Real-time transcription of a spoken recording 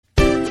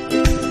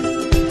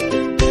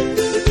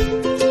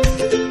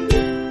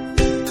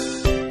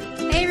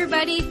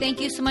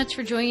Thank you so much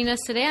for joining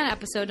us today on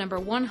episode number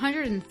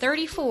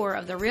 134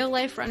 of the Real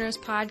Life Runners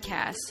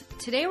podcast.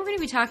 Today we're going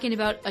to be talking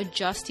about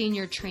adjusting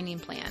your training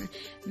plan.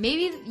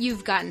 Maybe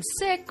you've gotten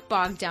sick,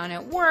 bogged down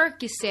at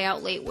work, you stay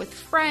out late with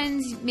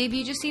friends, maybe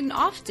you just need an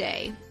off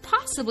day.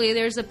 Possibly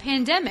there's a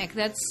pandemic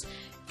that's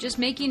just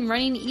making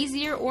running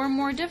easier or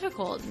more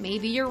difficult.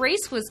 Maybe your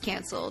race was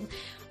canceled.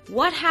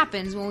 What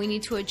happens when we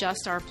need to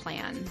adjust our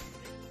plan?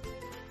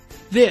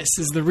 This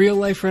is the Real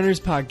Life Runners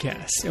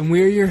podcast, and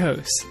we're your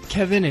hosts,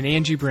 Kevin and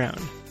Angie Brown.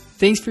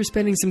 Thanks for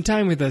spending some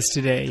time with us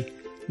today.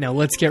 Now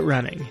let's get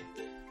running.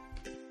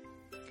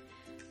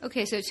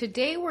 Okay, so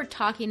today we're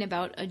talking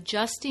about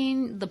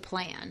adjusting the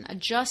plan,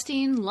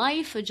 adjusting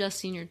life,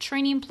 adjusting your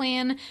training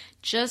plan,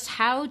 just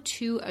how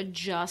to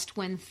adjust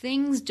when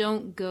things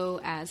don't go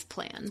as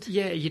planned.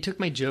 Yeah, you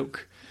took my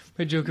joke.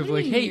 My joke of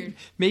like, hey,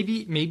 maybe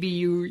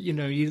you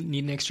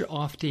need an extra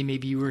off day.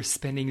 Maybe you were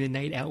spending the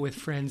night out with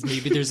friends.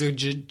 Maybe there's a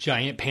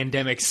giant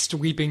pandemic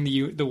sweeping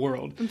the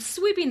world. I'm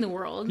sweeping the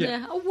world.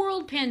 Yeah. A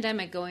world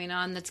pandemic going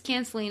on that's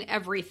canceling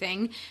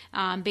everything,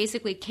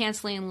 basically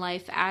canceling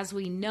life as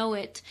we know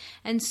it.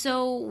 And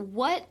so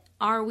what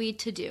are we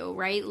to do,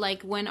 right?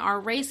 Like when our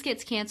race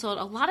gets canceled,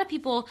 a lot of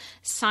people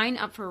sign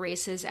up for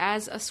races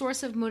as a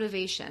source of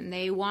motivation.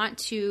 They want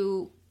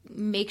to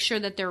make sure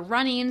that they're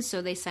running,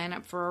 so they sign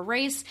up for a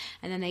race,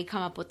 and then they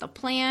come up with a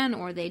plan,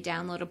 or they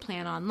download a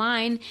plan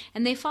online,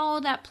 and they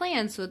follow that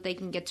plan so that they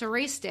can get to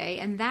race day,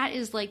 and that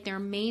is like their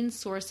main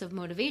source of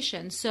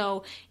motivation.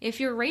 So if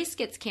your race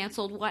gets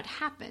canceled, what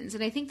happens?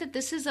 And I think that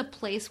this is a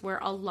place where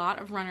a lot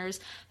of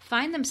runners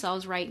find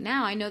themselves right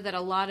now. I know that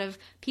a lot of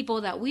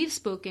people that we've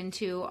spoken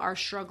to are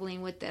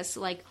struggling with this,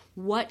 like,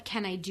 what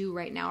can I do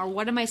right now? Or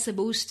what am I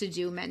supposed to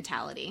do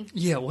mentality?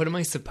 Yeah, what am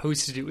I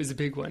supposed to do is a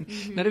big one.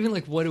 Mm-hmm. Not even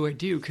like, what do I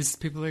do? Because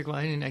people are like, well,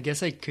 I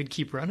guess I could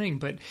keep running,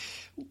 but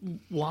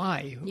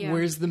why? Yeah.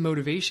 Where's the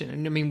motivation?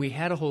 And I mean, we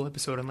had a whole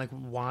episode on like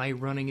why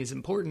running is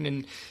important.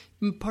 And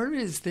part of it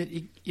is that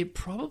it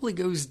probably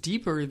goes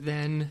deeper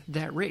than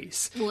that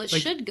race. Well, it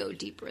should go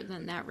deeper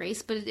than that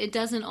race, but it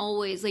doesn't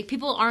always, like,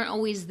 people aren't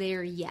always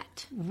there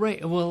yet.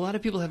 Right. Well, a lot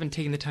of people haven't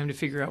taken the time to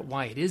figure out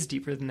why it is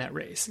deeper than that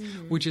race,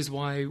 which is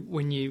why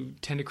when you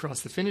tend to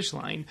cross the finish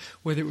line,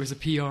 whether it was a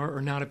PR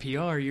or not a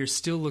PR, you're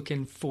still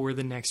looking for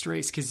the next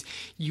race because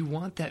you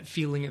want that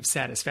feeling of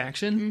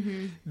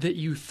satisfaction that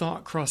you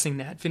thought crossing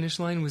that finish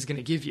line was going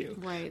to give you.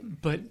 Right.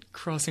 But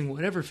crossing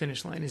whatever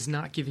finish line is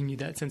not giving you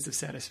that sense of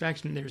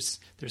satisfaction. There's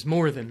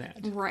more than that.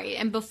 Right.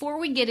 And before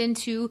we get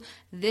into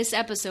this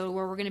episode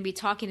where we're going to be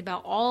talking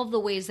about all of the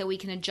ways that we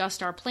can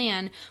adjust our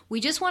plan, we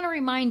just want to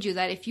remind you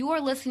that if you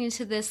are listening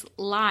to this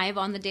live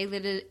on the day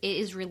that it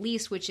is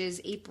released, which is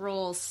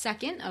April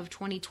 2nd of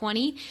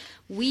 2020,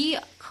 we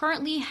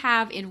currently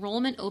have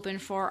enrollment open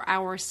for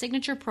our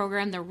signature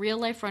program, the Real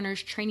Life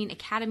Runners Training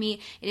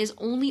Academy. It is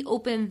only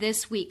open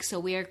this week, so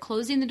we are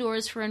closing the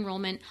doors for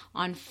enrollment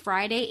on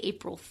Friday,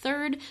 April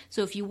 3rd.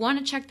 So if you want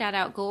to check that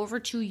out, go over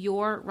to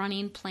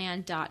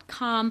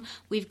yourrunningplan.com.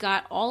 We've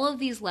got all of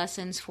these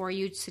lessons for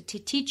you to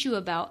teach you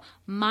about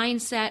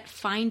mindset,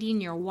 finding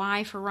your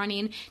why for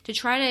running, to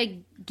try to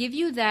give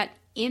you that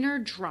inner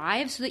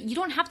drive so that you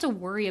don't have to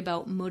worry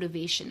about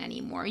motivation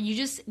anymore. You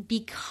just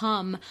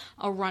become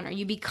a runner.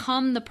 You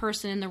become the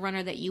person and the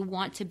runner that you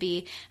want to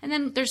be. And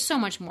then there's so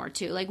much more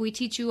too. Like we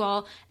teach you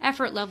all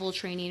effort level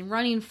training,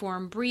 running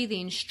form,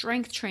 breathing,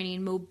 strength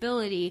training,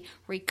 mobility,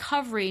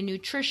 recovery,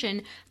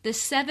 nutrition, the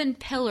 7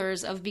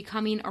 pillars of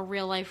becoming a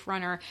real life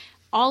runner.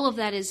 All of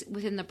that is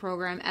within the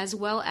program, as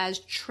well as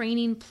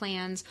training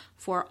plans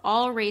for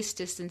all race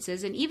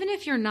distances. And even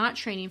if you're not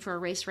training for a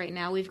race right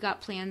now, we've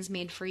got plans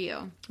made for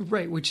you.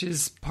 Right, which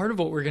is part of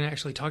what we're going to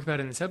actually talk about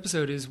in this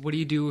episode is what do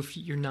you do if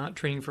you're not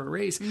training for a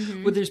race?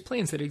 Well, there's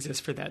plans that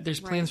exist for that.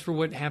 There's plans for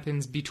what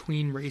happens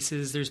between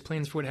races. There's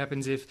plans for what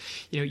happens if,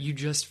 you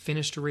just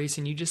finished a race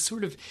and you just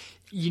sort of,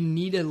 you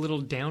need a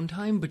little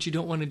downtime, but you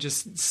don't want to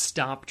just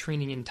stop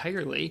training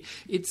entirely.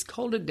 It's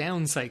called a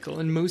down cycle,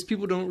 and most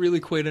people don't really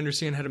quite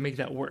understand how to make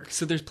that work.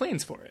 So there's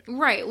plans for it.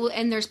 Right. Well,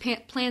 and there's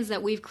plans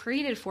that we've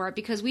created for it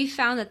because we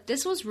found that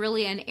this was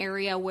really an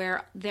area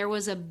where there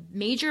was a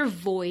major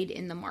void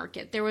in the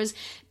market. There's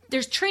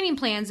training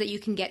plans that you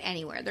can get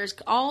anywhere. There's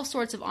all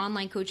sorts of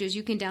online coaches.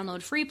 You can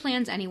download free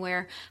plans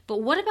anywhere.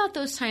 But what about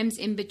those times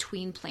in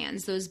between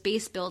plans, those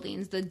base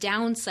buildings, the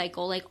down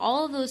cycle, like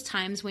all of those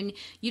times when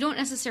you don't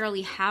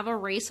necessarily have a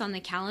race on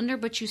the calendar,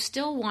 but you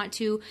still want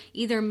to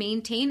either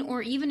maintain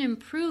or even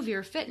improve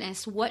your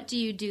fitness? What do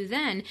you do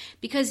then?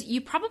 Because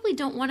you probably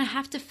don't want to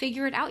have to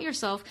figure it out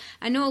yourself.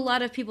 I know a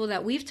lot of people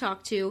that we've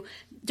talked to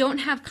don't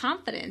have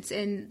confidence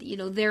in,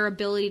 their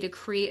ability to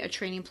create a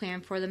training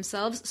plan for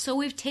themselves. So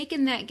we've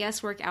taken that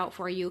guesswork out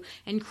for you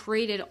and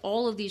created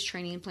all of these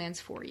training plans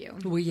for you.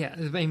 Well, yeah,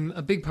 I mean,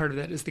 a big part of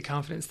that is the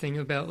confidence thing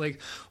about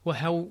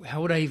how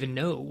would I even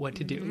know what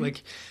to do?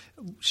 Like,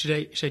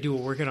 should I do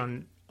a workout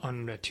on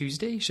on a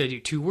Tuesday? Should I do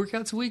 2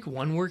 workouts a week,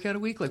 1 workout a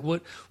week? Like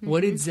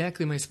what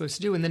exactly am I supposed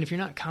to do? And then if you're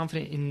not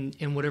confident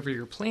in whatever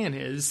your plan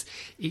is,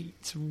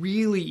 it's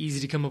really easy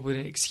to come up with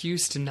an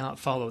excuse to not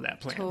follow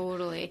that plan.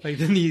 Totally. Like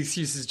then the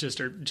excuses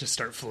just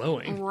start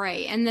flowing.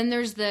 Right. And then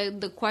there's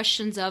the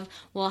questions of,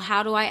 well,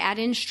 how do I add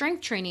in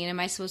strength training? Am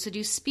I supposed to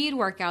do speed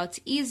workouts,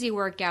 easy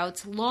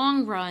workouts,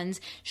 long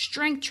runs,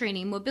 strength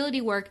training,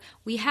 mobility work?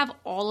 We have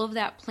all of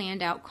that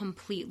planned out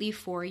completely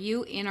for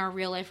you in our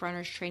Real Life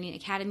Runners Training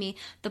Academy.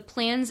 The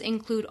plans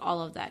include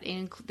all of that.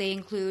 They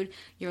include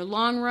your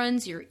long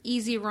runs, your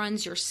easy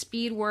runs, your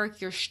speed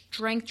work, your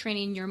strength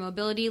training, your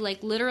mobility.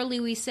 Like literally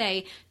we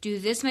say, do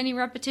this many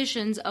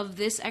repetitions of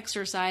this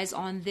exercise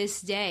on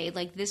this day.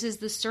 Like this is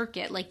the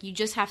circuit. Like you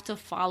just have to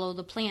follow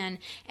the plan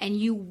and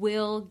you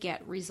will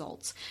get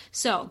results.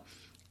 So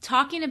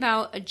talking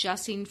about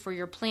adjusting for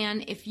your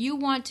plan, if you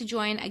want to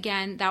join,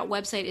 again, that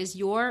website is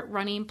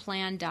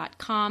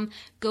yourrunningplan.com.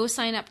 Go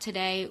sign up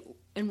today.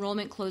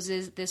 Enrollment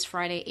closes this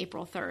Friday,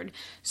 April 3rd.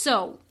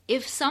 So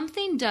if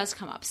something does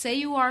come up, say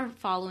you are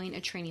following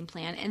a training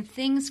plan and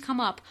things come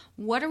up,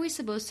 what are we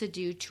supposed to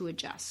do to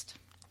adjust?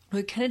 Well,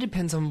 it kind of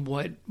depends on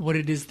what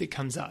it is that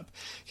comes up.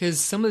 Because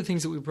some of the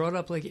things that we brought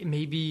up, like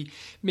maybe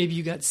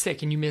you got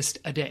sick and you missed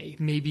a day.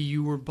 Maybe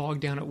you were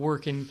bogged down at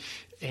work and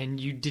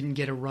you didn't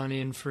get a run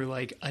in for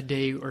like a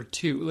day or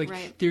 2. Like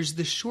right. There's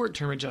the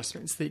short-term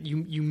adjustments that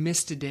you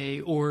missed a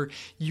day, or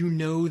you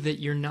know that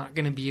you're not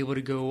going to be able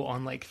to go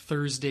on like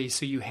Thursday,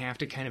 so you have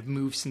to kind of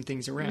move some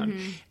things around.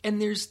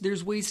 And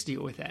there's ways to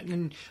deal with that.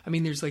 And I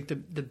mean, there's like the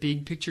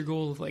big picture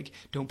goal of like,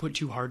 don't put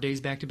 2 hard days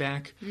back to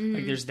back.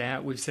 Like there's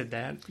that. We've said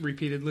that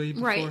repeatedly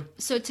before. Right.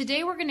 So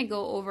today we're going to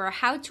go over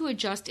how to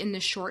adjust in the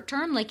short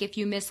term. Like if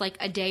you miss like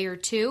a day or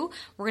 2,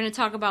 we're going to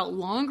talk about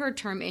longer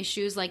term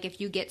issues. Like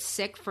if you get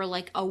sick for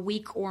like a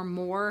week or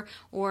more,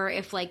 or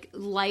if like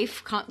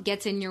life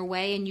gets in your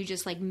way and you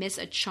just like miss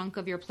a chunk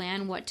of your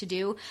plan, what to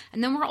do.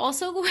 And then we're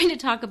also going to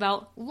talk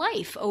about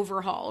life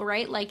overhaul,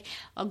 right? Like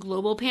a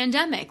global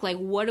pandemic. Like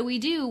what do we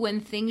do when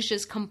things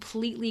just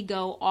completely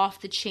go off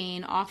the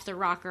chain, off the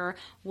rocker?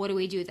 What do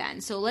we do then?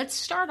 So let's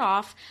start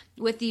off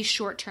with these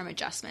short-term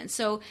adjustments.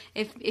 So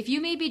if you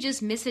maybe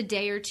just miss a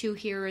day or 2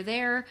 here or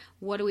there,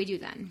 what do we do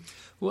then?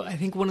 Well, I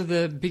think one of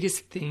the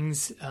biggest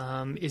things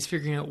is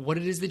figuring out what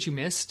it is that you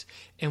missed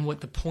and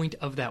what the point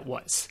of that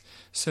was.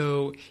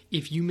 So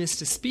if you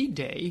missed a speed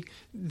day,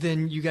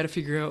 then you got to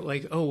figure out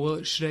like, oh,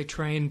 well, should I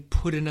try and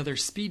put another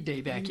speed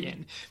day back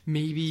in?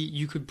 Maybe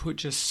you could put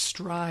just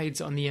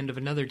strides on the end of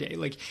another day.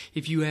 Like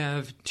if you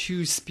have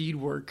 2 speed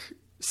work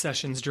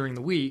sessions during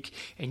the week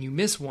and you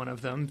miss one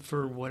of them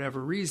for whatever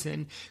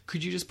reason,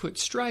 could you just put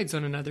strides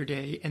on another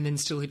day and then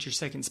still hit your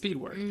second speed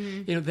work?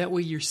 You know, that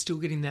way you're still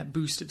getting that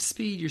boost of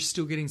speed, you're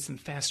still getting some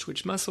fast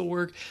twitch muscle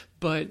work,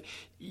 but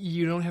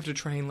you don't have to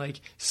try and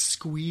like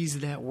squeeze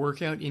that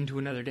workout into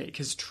another day,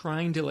 because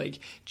trying to like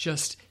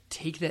just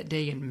take that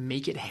day and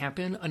make it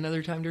happen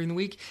another time during the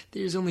week,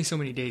 there's only so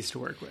many days to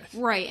work with.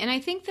 Right. And I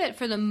think that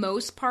for the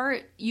most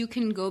part, you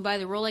can go by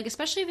the rule, like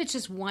especially if it's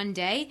just one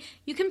day,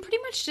 you can pretty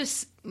much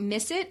just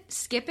miss it,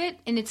 skip it,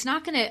 and it's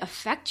not going to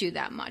affect you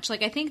that much.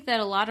 Like I think that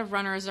a lot of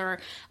runners are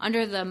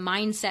under the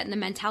mindset and the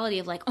mentality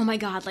of like, oh my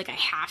God, like I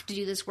have to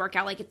do this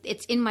workout. Like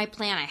it's in my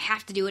plan. I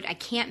have to do it. I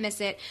can't miss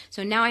it.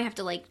 So now I have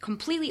to like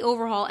completely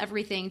overhaul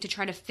everything to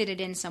try to fit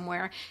it in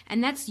somewhere.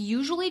 And that's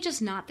usually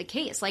just not the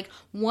case. Like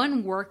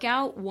one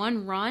workout,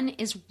 one run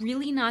is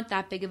really not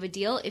that big of a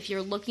deal if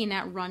you're looking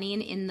at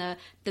running in the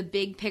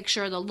big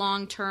picture, the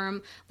long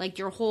term, like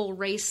your whole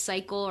race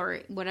cycle or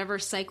whatever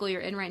cycle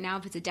you're in right now.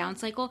 If it's a down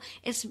cycle,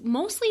 it's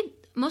most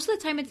of the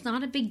time it's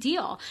not a big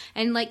deal.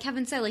 And like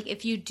Kevin said, like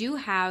if you do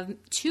have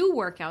 2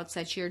 workouts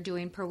that you're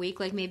doing per week,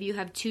 like maybe you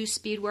have 2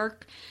 speed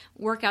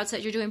workouts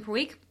that you're doing per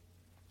week,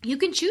 you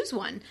can choose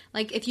one.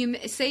 Like if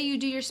you say you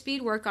do your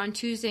speed work on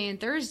Tuesday and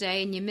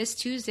Thursday and you miss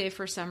Tuesday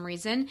for some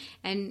reason,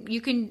 and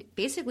you can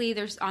basically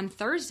on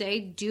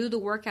Thursday do the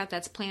workout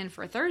that's planned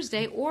for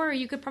Thursday, or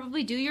you could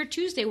probably do your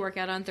Tuesday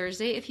workout on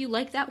Thursday if you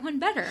like that one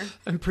better.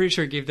 I'm pretty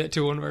sure I gave that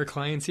to one of our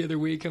clients the other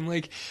week. I'm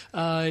like,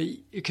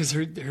 because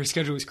her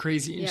schedule was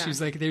crazy and she was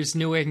like, there's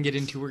no way I can get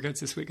in 2 workouts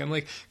this week. I'm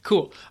like,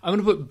 cool. I'm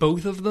going to put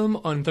both of them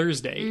on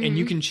Thursday and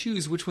you can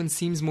choose which one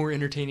seems more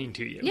entertaining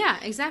to you. Yeah,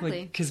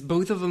 exactly. Because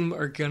both of them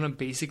are going to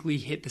basically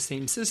hit the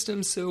same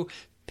system, so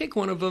pick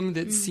one of them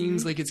that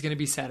seems like it's going to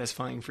be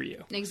satisfying for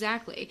you.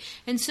 Exactly.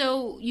 And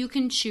so you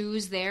can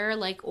choose there,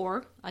 like,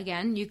 or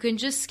again, you can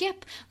just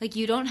skip. Like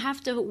you don't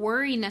have to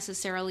worry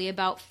necessarily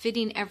about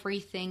fitting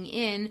everything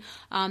in.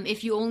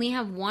 If you only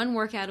have 1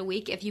 workout a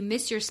week, if you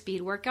miss your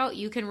speed workout,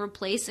 you can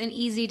replace an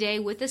easy day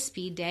with a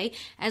speed day,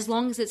 as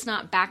long as it's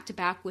not back to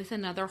back with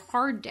another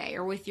hard day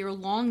or with your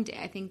long day.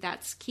 I think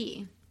that's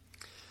key.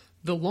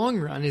 The long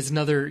run is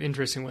another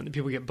interesting one that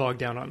people get bogged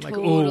down on. Like,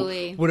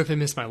 totally. Oh, what if I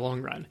miss my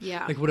long run?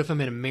 Yeah. Like, what if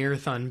I'm in a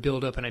marathon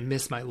build-up and I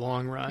miss my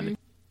long run?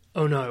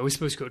 Oh, no, I was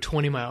supposed to go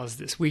 20 miles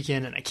this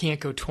weekend and I can't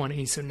go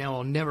 20, so now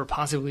I'll never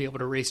possibly be able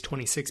to race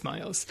 26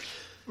 miles.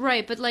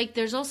 Right, but like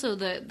there's also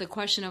the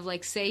question of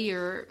like, say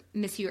you're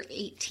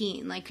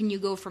 18, like can you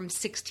go from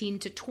 16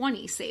 to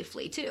 20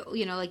 safely too?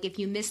 You know, like if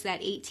you miss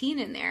that 18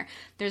 in there,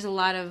 there's a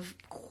lot of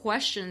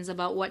questions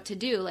about what to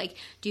do. Like,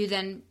 do you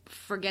then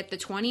forget the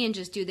 20 and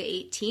just do the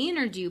 18,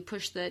 or do you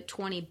push the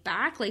 20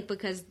 back? Like,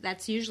 because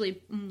that's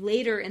usually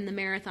later in the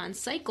marathon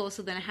cycle.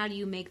 So then how do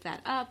you make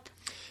that up?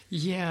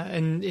 Yeah,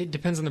 and it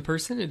depends on the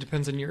person. It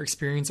depends on your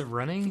experience of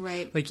running.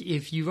 Right. Like,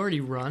 if you've already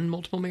run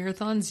multiple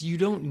marathons, you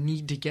don't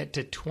need to get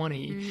to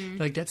 20.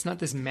 Like, that's not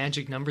this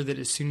magic number that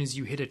as soon as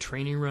you hit a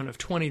training run of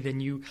 20, then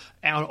you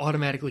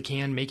automatically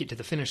can make it to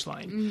the finish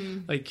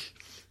line. Like...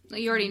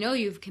 You already know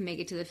you can make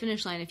it to the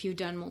finish line if you've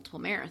done multiple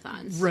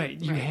marathons.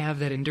 Right. You have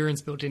that endurance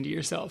built into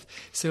yourself.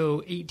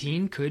 So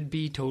 18 could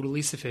be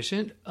totally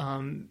sufficient.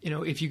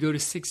 If you go to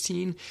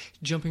 16,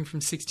 jumping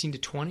from 16 to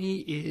 20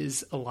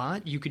 is a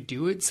lot. You could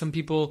do it. Some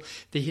people,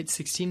 they hit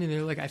 16 and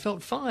they're like, I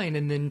felt fine.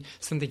 And then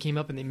something came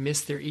up and they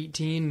missed their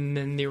 18 and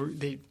then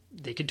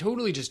they could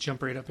totally just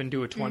jump right up and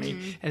do a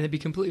 20 and they'd be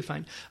completely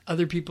fine.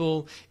 Other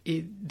people,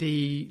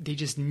 they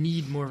just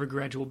need more of a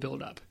gradual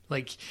build up.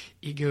 Like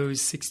it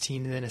goes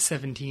 16 and then a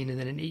 17 and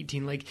then an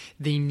 18. Like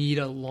they need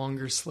a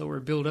longer,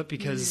 slower build up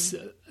because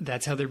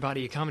that's how their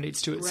body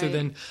accommodates to it. Right. So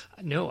then,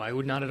 no, I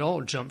would not at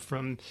all jump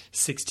from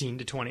 16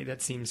 to 20.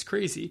 That seems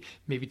crazy.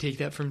 Maybe take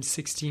that from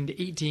 16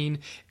 to 18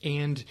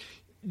 and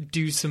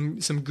do some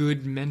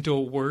good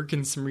mental work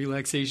and some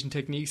relaxation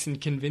techniques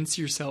and convince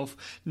yourself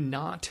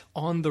not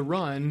on the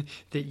run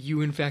that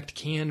you in fact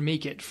can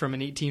make it from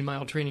an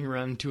 18-mile training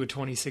run to a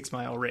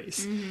 26-mile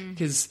race.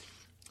 Because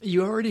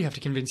you already have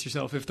to convince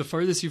yourself. If the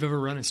farthest you've ever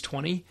run is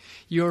 20,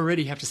 you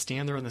already have to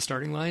stand there on the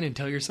starting line and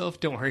tell yourself,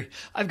 don't worry,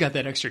 I've got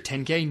that extra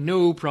 10K,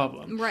 no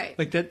problem. Right.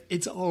 Like that,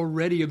 it's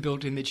already a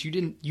built-in that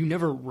you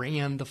never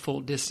ran the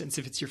full distance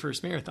if it's your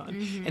first marathon.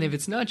 And if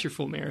it's not your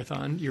full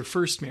marathon, your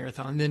first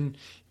marathon, then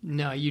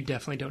no, you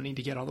definitely don't need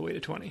to get all the way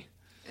to 20.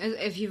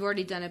 If you've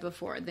already done it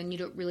before, then you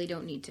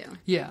don't need to.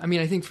 Yeah, I mean,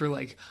 I think for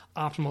like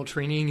optimal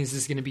training, is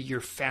this going to be your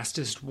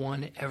fastest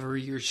one ever?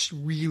 You're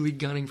really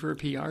gunning for a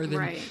PR,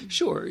 then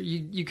sure,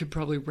 you could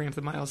probably ramp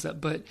the miles up.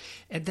 But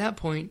at that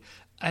point,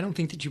 I don't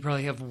think that you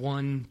probably have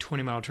one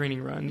 20-mile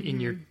training run in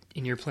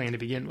your plan to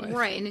begin with.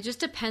 Right, and it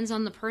just depends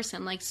on the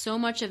person. Like so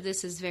much of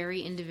this is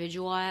very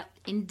individual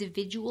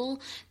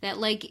that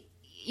like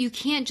you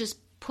can't just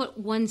put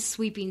one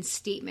sweeping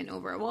statement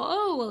over it.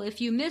 Well,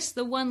 if you miss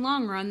the one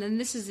long run, then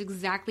this is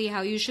exactly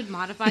how you should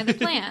modify the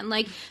plan.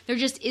 Like, there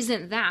just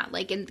isn't that.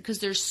 Like, because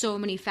there's so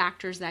many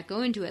factors that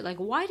go into it. Like,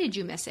 why did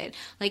you miss it?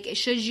 Like,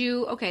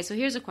 okay, so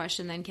here's a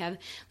question then, Kev.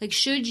 Like,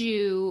 should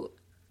you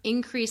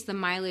increase the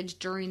mileage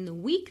during the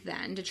week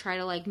then to try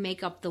to, like,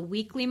 make up the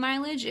weekly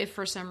mileage if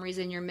for some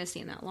reason you're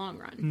missing that long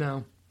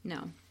run?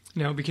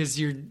 No, because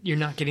you're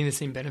not getting the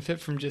same benefit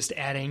from just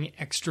adding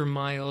extra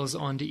miles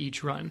onto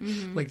each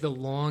run. Like the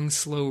long,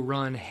 slow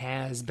run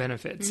has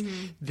benefits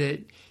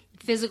that...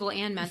 Physical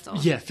and mental.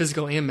 Yeah,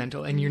 physical and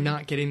mental. And you're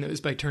not getting those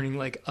by turning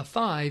like a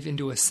 5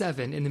 into a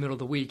 7 in the middle of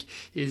the week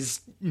is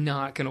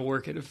not going to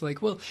work. If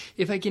like, well,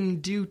 if I can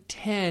do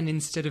 10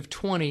 instead of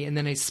 20 and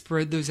then I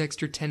spread those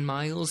extra 10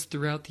 miles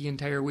throughout the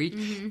entire week,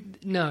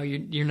 no,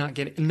 you're not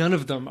getting, none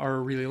of them are a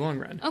really long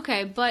run.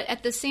 Okay, but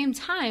at the same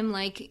time,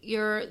 like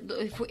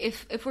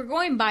if we're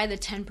going by the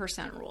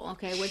 10% rule,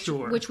 okay,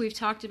 which we've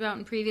talked about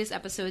in previous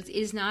episodes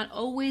is not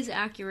always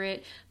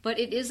accurate, but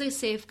it is a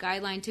safe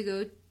guideline to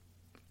go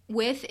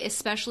with,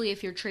 especially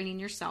if you're training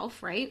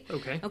yourself, right?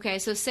 Okay,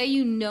 so say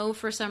you know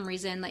for some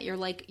reason that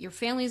your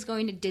family's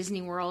going to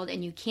Disney World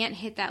and you can't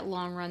hit that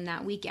long run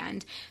that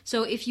weekend.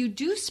 So if you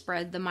do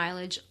spread the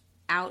mileage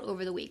out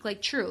over the week,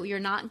 like true,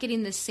 you're not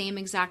getting the same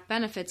exact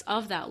benefits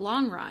of that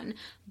long run,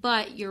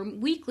 but your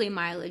weekly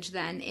mileage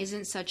then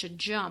isn't such a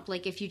jump.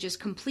 Like if you just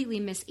completely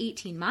miss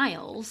 18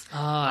 miles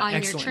on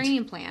your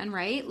training plan,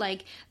 right?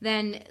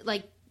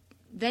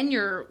 Then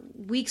your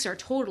weeks are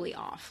totally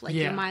off, like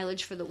your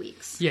mileage for the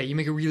weeks. Yeah, you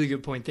make a really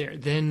good point there.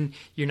 Then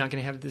you're not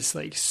going to have this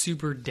like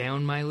super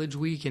down mileage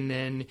week, and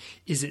then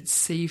is it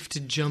safe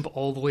to jump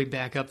all the way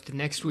back up the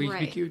next week?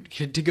 Right.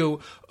 To go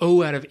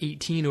 0 out of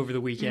 18 over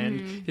the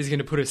weekend is going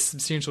to put a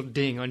substantial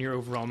ding on your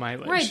overall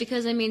mileage. Right,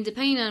 because I mean,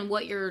 depending on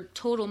what your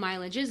total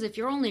mileage is, if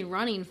you're only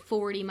running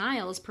 40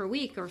 miles per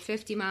week or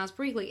 50 miles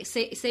per week, like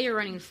say you're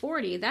running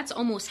 40, that's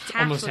almost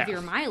half of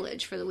your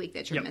mileage for the week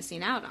that you're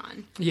missing out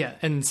on. Yeah,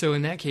 and so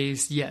in that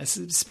case, yes,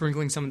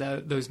 sprinkling some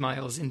of those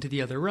miles into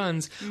the other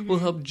runs will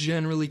help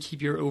generally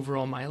keep your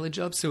overall mileage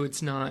up, so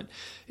it's not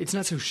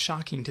so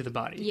shocking to the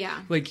body. Yeah.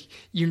 Like,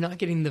 you're not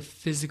getting the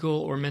physical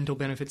or mental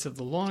benefits of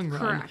the long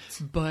run,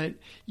 but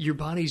your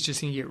body's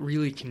just going to get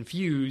really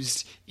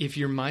confused if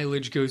your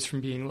mileage goes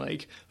from being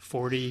like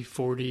 40,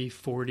 40,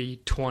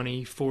 40,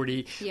 20,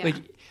 40. Yeah. Like,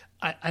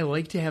 I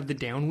like to have the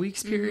down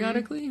weeks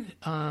periodically.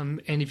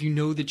 And if you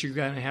know that you're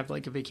going to have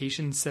like a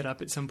vacation set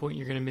up at some point,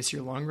 you're going to miss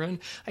your long run,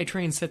 I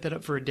try and set that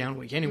up for a down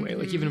week anyway.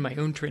 Like even in my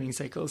own training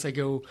cycles, I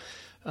go,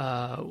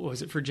 what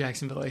was it for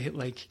Jacksonville? I hit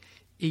like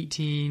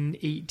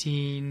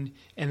 18,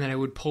 and then I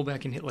would pull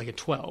back and hit like a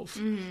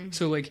 12.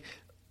 So like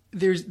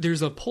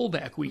there's a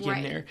pullback week Right.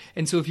 in there.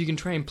 And so if you can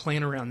try and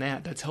plan around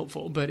that, that's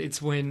helpful. But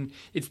it's when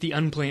it's the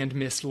unplanned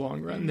missed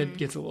long run that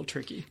gets a little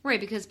tricky. Right,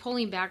 because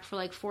pulling back for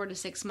like 4 to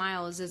 6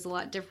 miles is a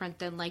lot different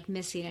than like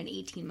missing an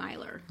 18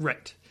 miler.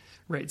 Right.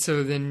 Right.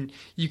 So then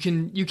you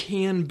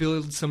can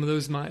build some of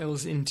those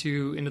miles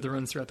into the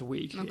runs throughout the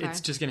week. Okay.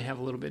 It's just going to have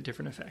a little bit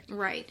different effect.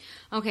 Right.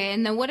 Okay.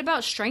 And then what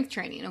about strength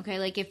training? Okay.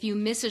 Like if you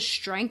miss a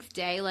strength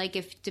day, like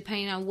if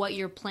depending on what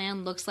your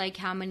plan looks like,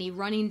 how many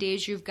running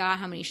days you've got,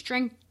 how many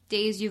strength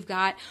days you've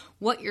got,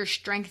 what your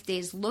strength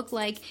days look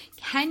like,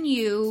 can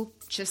you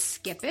just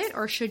skip it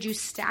or should you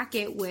stack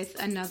it with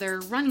another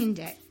running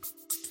day?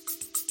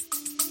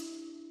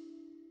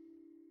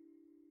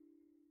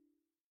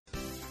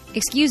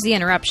 Excuse the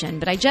interruption,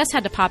 but I just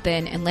had to pop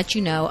in and let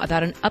you know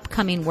about an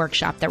upcoming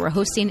workshop that we're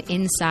hosting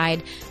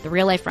inside the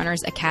Real Life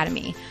Runners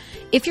Academy.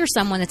 If you're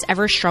someone that's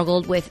ever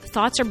struggled with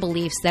thoughts or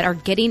beliefs that are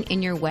getting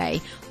in your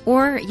way,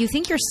 or you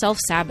think you're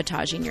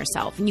self-sabotaging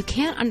yourself and you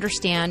can't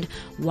understand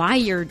why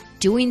you're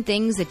doing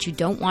things that you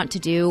don't want to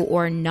do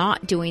or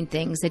not doing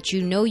things that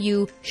you know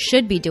you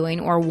should be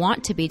doing or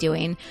want to be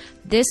doing,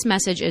 this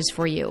message is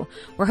for you.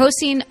 We're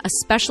hosting a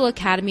special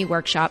Academy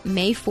workshop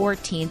May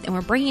 14th, and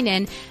we're bringing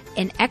in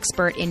an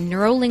expert in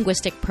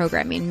neuro-linguistic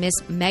programming, Miss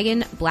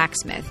Megan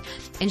Blacksmith.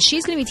 And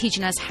she's going to be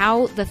teaching us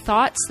how the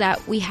thoughts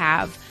that we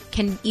have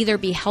can either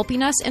be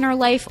helping us in our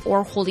life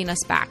or holding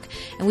us back.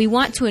 And we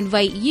want to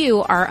invite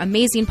you, our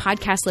amazing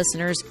podcast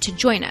listeners, to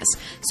join us.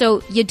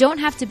 So you don't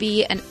have to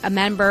be a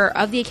member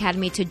of the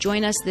Academy to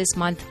join us this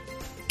month.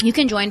 You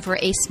can join for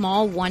a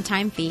small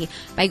one-time fee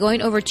by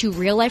going over to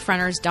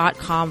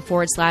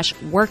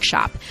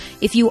realliferunners.com/workshop.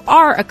 If you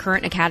are a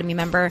current Academy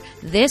member,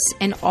 this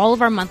and all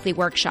of our monthly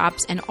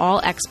workshops and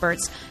all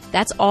experts,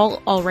 that's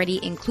all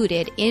already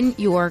included in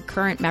your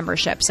current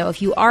membership. So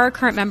if you are a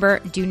current member,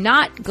 do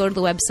not go to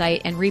the website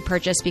and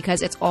repurchase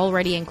because it's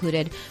already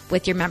included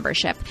with your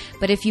membership.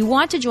 But if you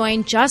want to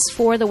join just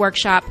for the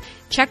workshop,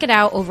 check it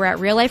out over at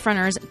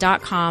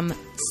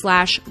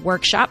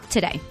realliferunners.com/workshop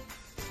today.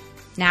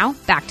 Now,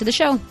 back to the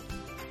show.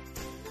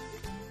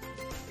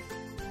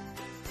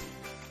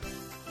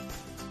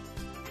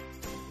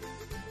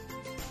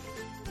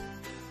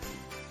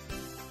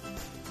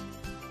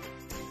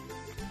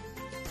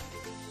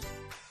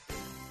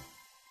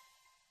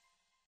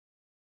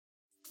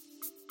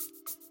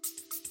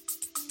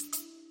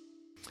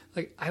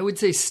 Like I would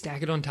say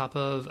stack it on top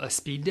of a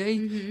speed day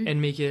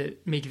and make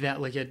that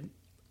like a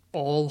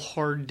all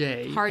hard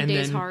day. Hard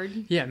day's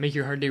hard. Yeah, make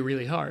your hard day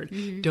really hard.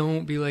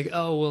 Don't be like,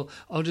 oh, well,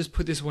 I'll just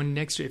put this one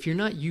next to it. If you're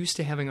not used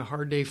to having a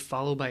hard day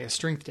followed by a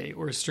strength day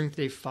or a strength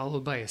day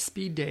followed by a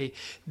speed day,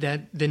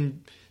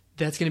 then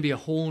that's going to be a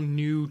whole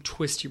new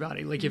twist to your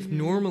body. Like if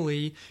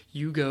normally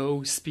you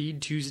go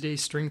speed Tuesday,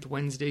 strength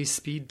Wednesday,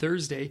 speed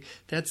Thursday,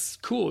 that's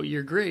cool.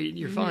 You're great.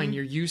 You're fine.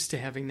 You're used to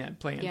having that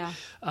plan. Yeah.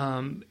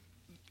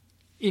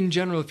 In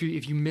general, if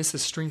you miss a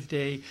strength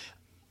day,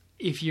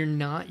 if you're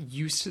not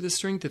used to the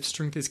strength, if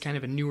strength is kind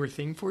of a newer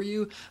thing for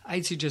you,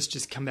 I'd suggest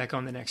just come back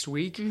on the next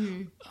week.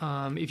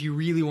 If you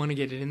really want to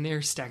get it in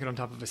there, stack it on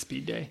top of a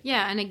speed day.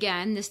 Yeah, and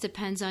again, this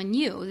depends on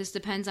you. This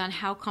depends on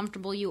how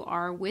comfortable you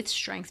are with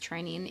strength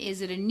training.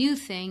 Is it a new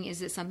thing?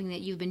 Is it something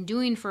that you've been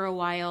doing for a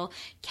while?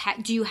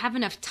 Do you have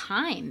enough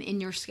time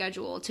in your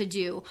schedule to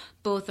do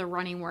both a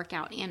running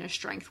workout and a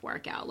strength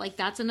workout? Like,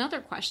 that's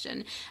another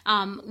question.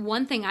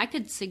 One thing I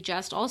could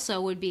suggest also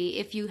would be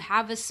if you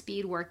have a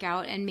speed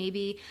workout and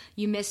maybe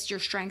you missed your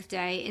strength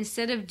day,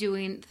 instead of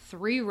doing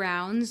 3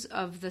 rounds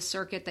of the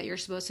circuit that you're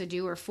supposed to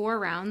do or 4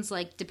 rounds,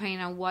 like depending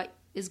on what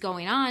is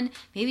going on,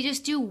 maybe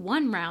just do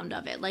 1 round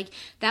of it. Like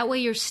that way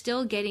you're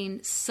still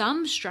getting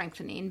some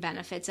strengthening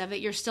benefits of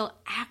it. You're still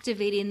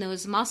activating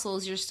those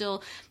muscles. You're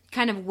still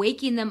kind of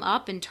waking them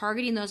up and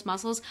targeting those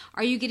muscles.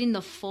 Are you getting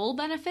the full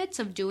benefits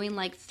of doing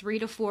like 3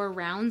 to 4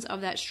 rounds of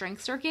that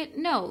strength circuit?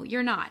 No,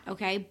 you're not,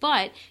 okay?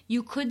 But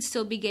you could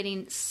still be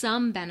getting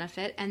some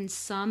benefit, and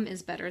some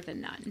is better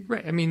than none.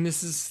 Right. I mean,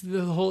 this is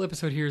the whole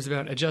episode here is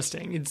about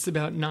adjusting. It's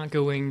about not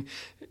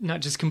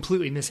just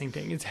completely missing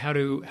things. It's how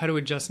to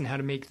adjust and how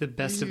to make the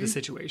best of the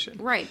situation.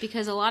 Right,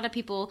 because a lot of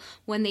people,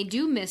 when they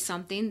do miss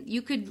something,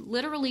 you could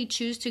literally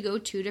choose to go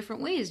 2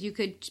 different ways. You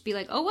could be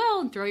like, oh, well,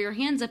 and throw your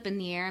hands up in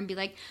the air and be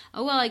like,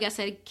 oh, well, I guess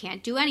I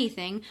can't do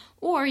anything.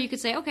 Or you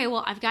could say, okay,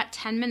 well, I've got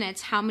 10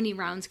 minutes. How many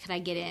rounds could I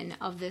get in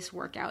of this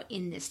workout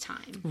in this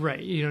time?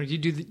 Right. You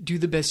do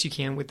the best you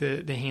can with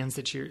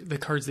the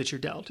cards that you're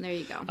dealt. There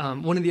you go.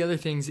 One of the other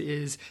things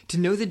is to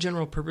know the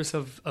general purpose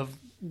of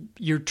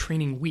your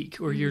training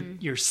week or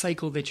your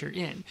cycle that you're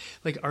in.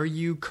 Like, are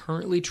you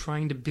currently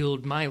trying to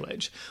build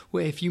mileage?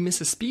 Well, if you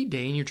miss a speed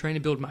day and you're trying to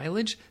build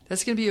mileage,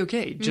 that's going to be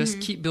okay.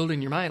 Just keep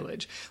building your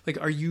mileage. Like,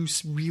 are you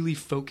really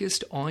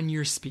focused on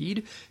your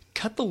speed?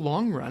 Cut the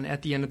long run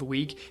at the end of the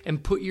week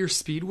and put your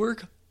speed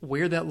work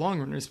where that long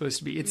run is supposed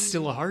to be. It's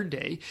still a hard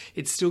day.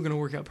 It's still going to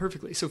work out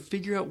perfectly. So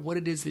figure out what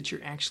it is that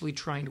you're actually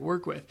trying to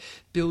work with.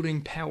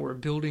 Building power,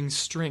 building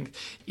strength.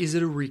 Is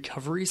it a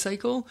recovery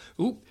cycle?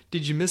 Oop,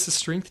 did you miss a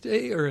strength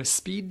day or a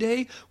speed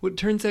day? Well, it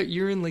turns out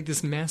you're in like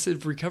this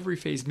massive recovery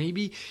phase.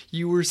 Maybe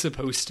you were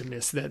supposed to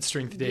miss that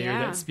strength day or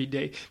that speed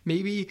day.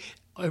 Maybe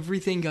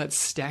everything got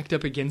stacked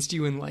up against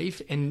you in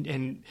life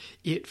and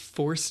it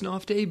forced an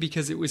off day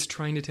because it was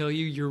trying to tell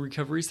you your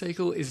recovery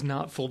cycle is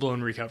not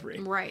full-blown recovery.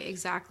 Right,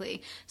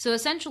 exactly. So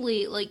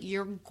essentially, like,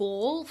 your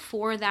goal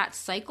for that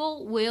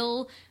cycle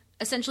will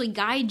essentially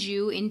guide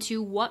you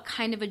into what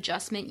kind of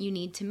adjustment you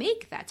need to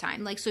make that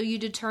time. Like, so you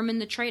determine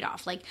the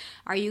trade-off. Like,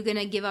 are you going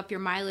to give up your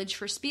mileage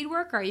for speed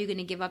work? Or are you going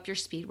to give up your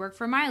speed work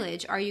for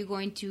mileage? Are you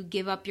going to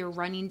give up your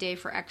running day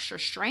for extra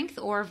strength,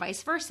 or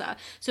vice versa?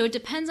 So it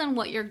depends on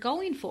what you're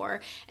going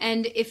for.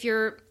 And if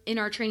you're in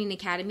our training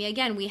academy,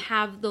 again, we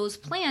have those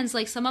plans.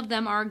 Like, some of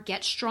them are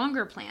get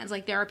stronger plans.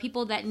 Like, there are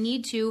people that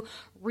need to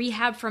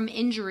rehab from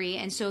injury.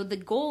 And so the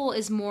goal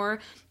is more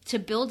to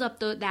build up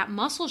that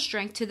muscle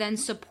strength to then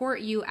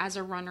support you as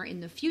a runner in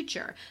the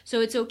future.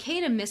 So it's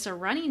okay to miss a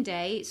running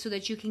day so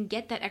that you can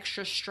get that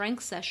extra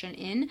strength session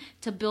in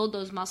to build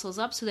those muscles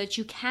up so that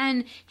you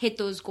can hit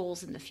those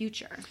goals in the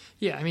future.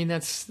 Yeah, I mean,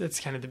 that's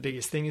kind of the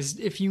biggest thing is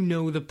if you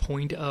know the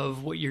point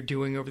of what you're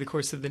doing over the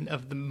course of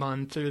the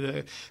month or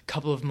the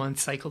couple of month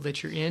cycle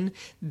that you're in,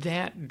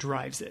 that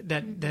drives it.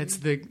 That's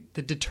the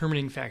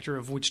determining factor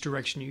of which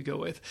direction you go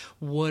with.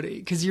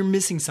 Because you're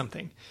missing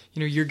something.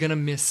 You know, you're going to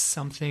miss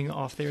something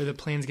off there. The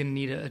plan's going to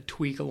need a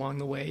tweak along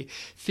the way.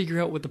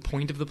 Figure out what the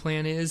point of the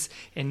plan is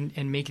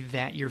and make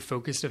that your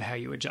focus of how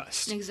you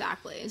adjust.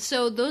 Exactly.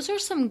 So those are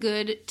some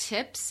good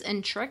tips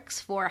and tricks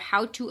for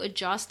how to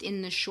adjust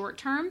in the short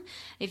term.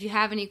 If you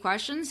have any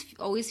questions,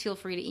 always feel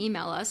free to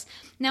email us.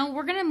 Now,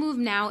 we're going to move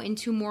now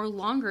into more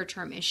longer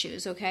term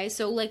issues, okay?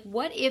 So, like,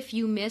 what if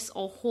you miss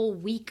a whole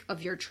week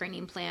of your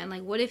training plan?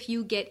 Like, what if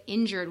you get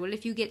injured? What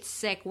if you get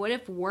sick? What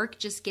if work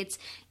just gets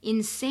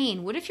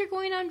insane? What if you're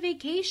going on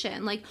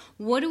vacation? Like,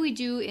 what do we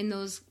do in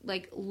those,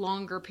 like,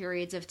 longer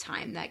periods of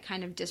time that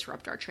kind of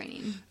disrupt our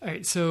training? All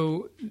right,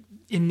 so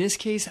in this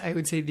case, I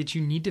would say that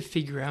you need to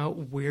figure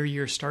out where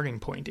your starting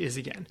point is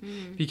again.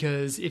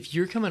 Because if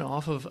you're coming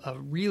off of a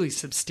really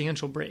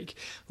substantial break,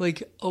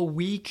 like a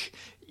week,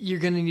 you're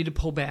going to need to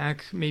pull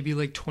back maybe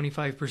like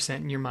 25%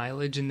 in your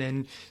mileage. And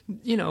then,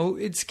 you know,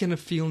 it's going to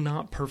feel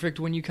not perfect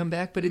when you come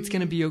back, but it's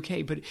going to be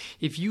okay. But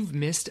if you've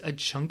missed a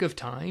chunk of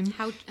time...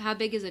 How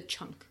big is a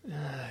chunk?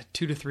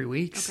 2 to 3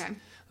 weeks. Okay.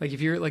 Like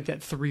if you're at like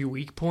that 3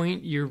 week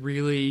point, you're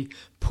really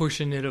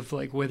pushing it of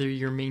like whether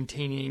you're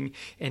maintaining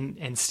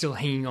and still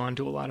hanging on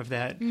to a lot of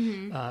that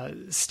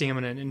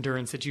stamina and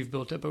endurance that you've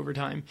built up over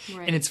time.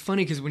 Right. And it's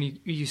funny because when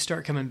you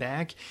start coming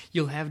back,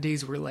 you'll have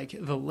days where like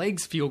the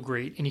legs feel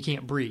great and you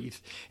can't breathe.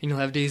 And you'll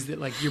have days that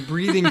like your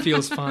breathing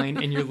feels fine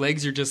and your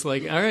legs are just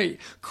like, all right,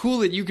 cool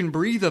that you can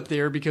breathe up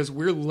there because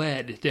we're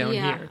lead down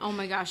here. Oh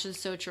my gosh, it's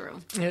so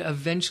true. And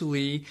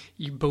eventually,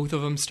 both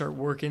of them start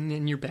working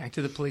and you're back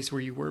to the place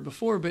where you were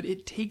before, but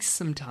it takes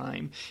some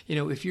time. You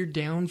know, if you're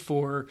down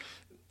for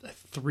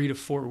 3 to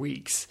 4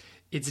 weeks,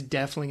 it's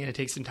definitely going to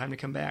take some time to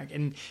come back.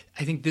 And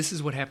I think this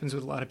is what happens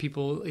with a lot of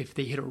people. If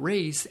they hit a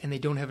race and they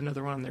don't have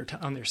another one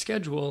on their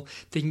schedule,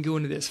 they can go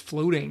into this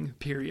floating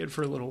period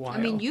for a little while. I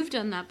mean, you've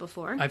done that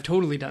before. I've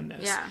totally done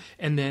this. Yeah.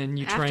 And then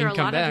you try and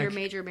come back. After a lot of your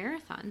major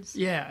marathons.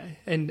 Yeah.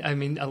 And I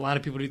mean, a lot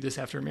of people do this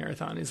after a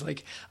marathon. Is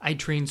like, I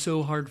trained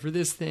so hard for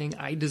this thing,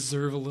 I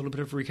deserve a little bit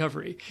of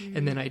recovery.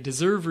 And then I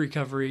deserve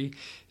recovery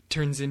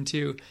turns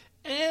into,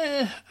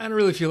 I don't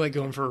really feel like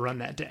going for a run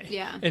that day.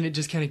 Yeah. And it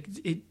just kind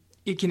of...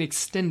 It can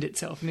extend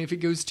itself. And if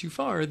it goes too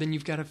far, then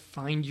you've got to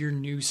find your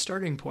new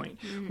starting point,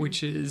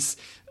 which is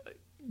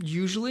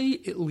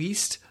usually at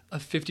least a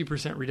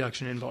 50%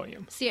 reduction in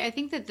volume. See, I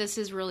think that this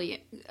is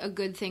really a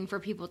good thing for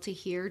people to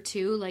hear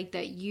too, like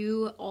that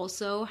you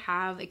also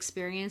have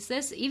experienced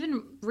this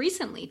even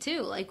recently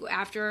too. Like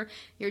after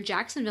your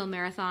Jacksonville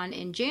Marathon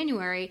in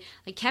January,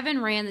 like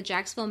Kevin ran the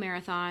Jacksonville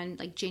Marathon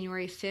like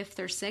January 5th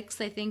or 6th,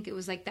 I think it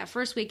was like that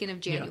first weekend of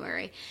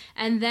January.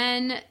 Yeah. And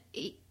then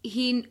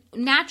he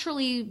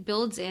naturally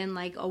builds in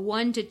like a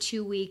 1 to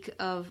 2 week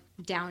of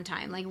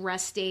downtime, like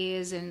rest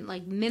days and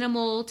like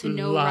minimal to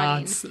no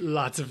running.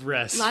 Lots of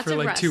rest for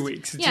like 2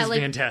 weeks. It's just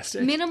like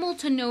fantastic. Minimal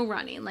to no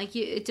running. Like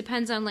it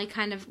depends on like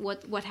kind of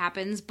what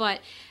happens.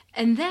 But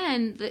and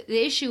then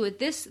the issue with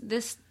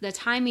the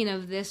timing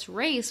of this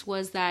race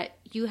was that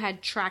you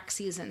had track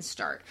season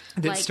start.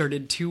 That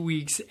started 2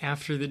 weeks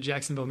after the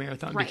Jacksonville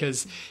Marathon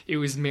because it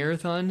was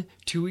marathon,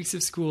 2 weeks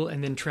of school,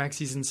 and then track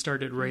season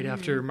started right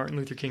after Martin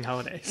Luther King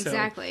holiday.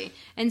 Exactly.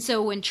 And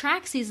so when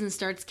track season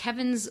starts,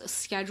 Kevin's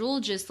schedule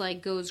just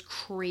like goes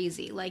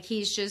crazy. Like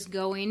he's just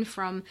going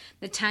from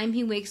the time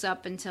he wakes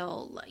up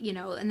until, you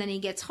know, and then he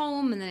gets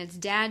home and then it's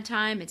dad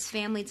time, it's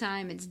family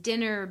time, it's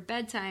dinner,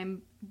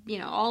 bedtime,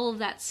 all of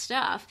that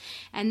stuff.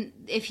 And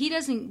if he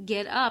doesn't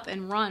get up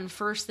and run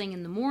first thing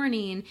in the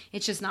morning,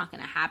 it's just not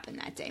going to happen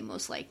that day,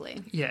 most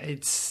likely. Yeah,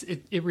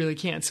 it really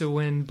can't. So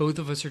when both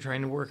of us are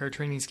trying to work our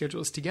training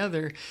schedules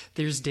together,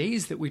 there's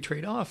days that we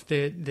trade off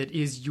that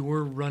is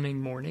your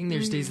running morning.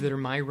 There's days that are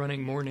my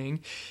running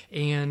morning.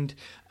 And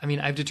I mean,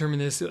 I've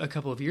determined this a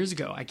couple of years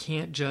ago. I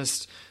can't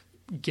just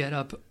get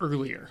up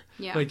earlier.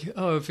 Yeah. Like,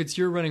 oh, if it's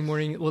your running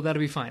morning, well, that'll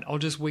be fine. I'll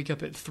just wake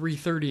up at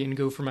 3:30 and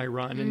go for my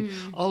run, and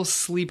I'll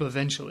sleep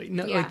eventually.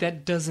 No, Yeah. like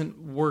that doesn't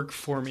work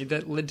for me.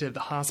 That led to the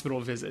hospital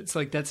visits.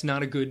 Like, that's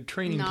not a good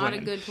training plan. Not a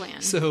good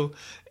plan. So,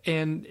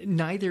 and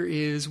neither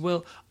is,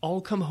 well,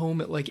 I'll come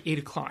home at like 8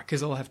 o'clock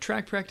because I'll have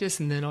track practice,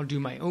 and then I'll do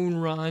my own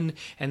run,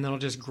 and then I'll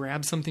just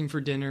grab something for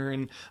dinner,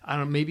 and I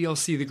don't know, maybe I'll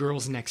see the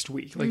girls next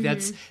week. Like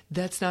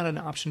that's not an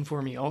option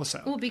for me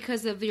also. Well,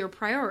 because of your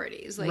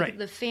priorities. Like Right.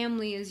 the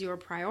family is your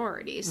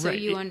priority. So Right.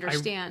 you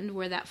understand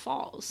where that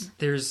falls.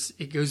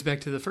 It goes back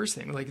to the first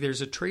thing. Like,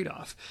 there's a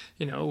trade-off.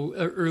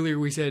 Earlier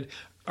we said,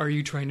 are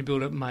you trying to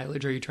build up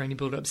mileage? Are you trying to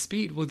build up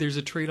speed? Well, there's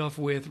a trade-off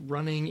with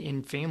running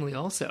and family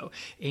also.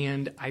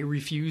 And I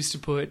refuse to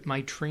put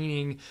my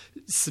training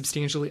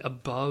substantially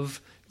above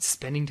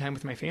spending time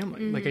with my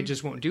family. Like, I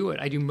just won't do it.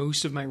 I do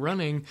most of my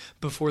running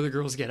before the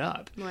girls get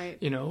up.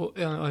 Right.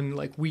 On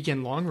like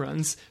weekend long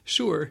runs,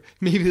 sure,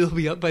 maybe they'll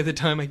be up by the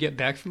time I get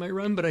back from my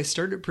run, but I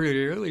start it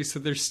pretty early, so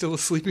they're still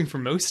sleeping for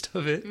most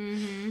of it.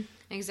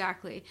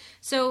 Exactly.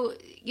 So,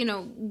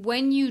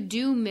 when you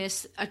do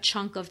miss a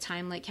chunk of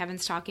time, like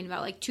Kevin's talking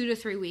about, like 2 to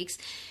 3 weeks,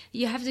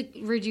 you have to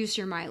reduce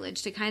your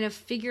mileage to kind of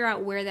figure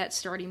out where that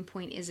starting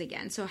point is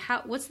again. So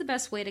what's the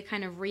best way to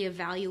kind of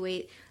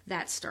reevaluate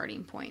that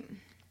starting point?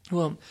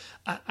 Well,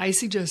 I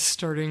suggest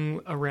starting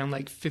around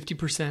like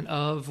 50%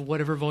 of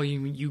whatever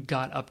volume you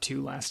got up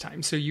to last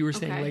time. So you were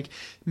saying Okay. like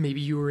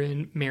maybe you were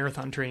in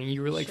marathon training,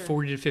 you were like Sure.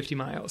 40 to 50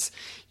 miles.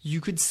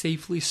 You could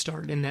safely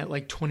start in that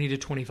like 20 to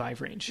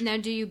 25 range. Now,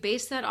 do you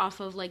base that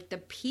off of like the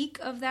peak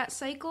of that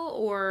cycle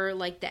or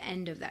like the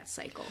end of that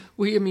cycle?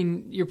 Well, I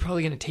mean, you're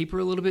probably going to taper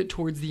a little bit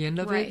towards the end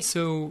of Right. it.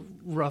 So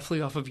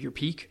roughly off of your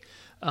peak.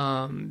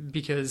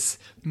 Because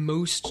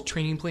most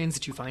training plans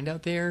that you find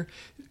out there,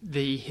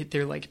 they hit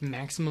their like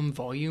maximum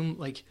volume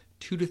like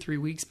 2 to 3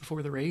 weeks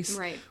before the race,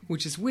 Right.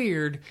 which is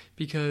weird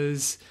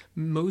because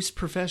most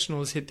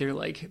professionals hit their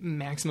like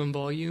maximum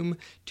volume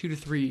 2 to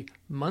 3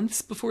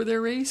 months before their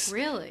race.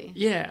 Really?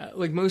 Yeah,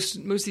 like most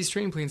of these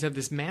training plans have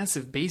this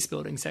massive base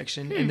building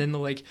section, and then the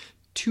like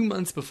 2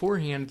 months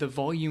beforehand, the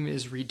volume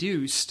is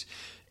reduced,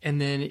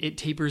 and then it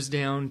tapers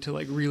down to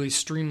like really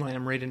streamline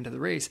them right into the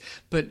race.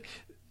 But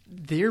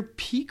their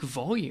peak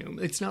volume,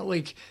 it's not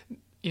like,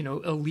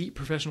 elite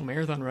professional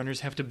marathon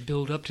runners have to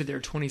build up to their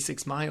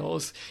 26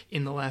 miles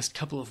in the last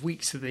couple of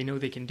weeks so they know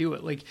they can do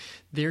it. Like,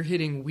 they're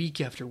hitting week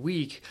after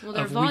week. Well,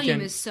 their of volume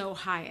weekend. is so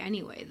high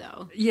anyway,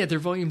 though. Yeah, their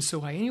volume's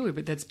so high anyway,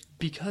 but that's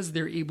because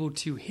they're able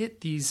to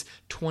hit these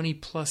 20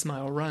 plus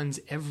mile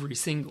runs every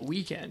single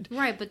weekend.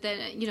 Right, but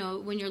then,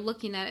 when you're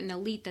looking at an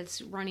elite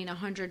that's running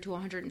 100 to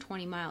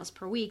 120 miles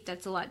per week,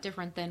 that's a lot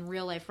different than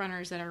real life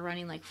runners that are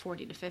running like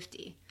 40 to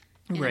 50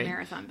 in Right. a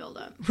marathon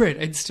buildup. Right.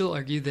 I'd still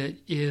argue that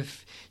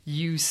if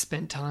you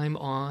spent time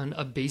on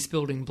a base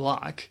building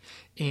block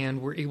and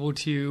were able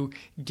to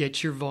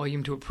get your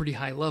volume to a pretty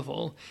high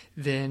level,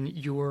 then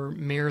your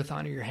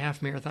marathon or your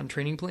half marathon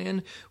training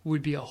plan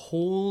would be a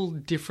whole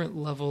different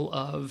level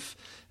of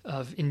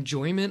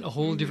enjoyment, a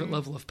whole different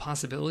level of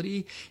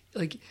possibility.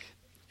 Like,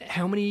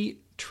 how many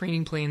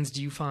training plans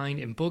do you find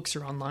in books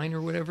or online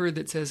or whatever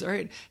that says, all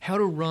right, how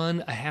to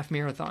run a half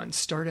marathon?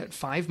 Start at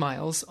 5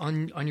 miles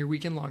on your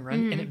weekend long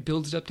run, and it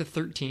builds it up to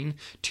 13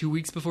 2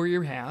 weeks before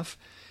your half.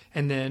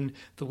 And then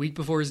the week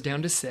before is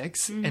down to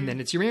 6, and then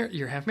it's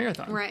your half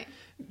marathon. Right.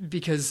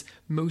 Because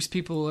most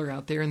people are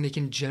out there and they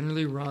can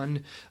generally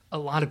run, a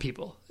lot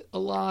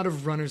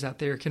of runners out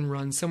there can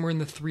run somewhere in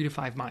the 3 to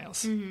 5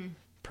 miles.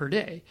 Per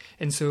day.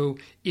 And so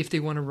if they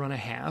want to run a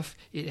half,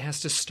 it has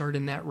to start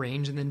in that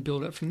range and then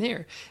build up from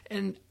there.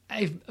 And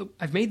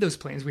I've made those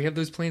plans. We have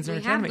those plans in our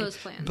We have academy. those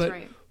plans, but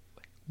right.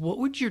 what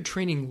would your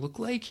training look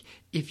like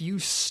if you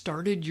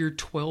started your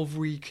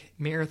 12-week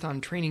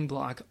marathon training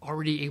block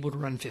already able to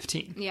run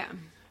 15? Yeah.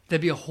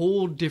 That'd be a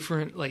whole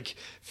different like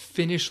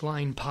finish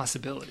line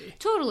possibility.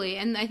 Totally.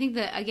 And I think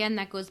that, again,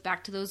 that goes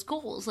back to those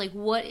goals. Like,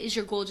 what is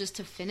your goal, just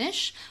to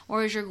finish?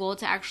 Or is your goal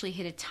to actually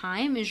hit a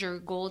time? Is your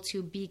goal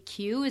to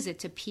BQ? Is it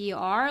to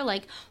PR?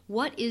 Like,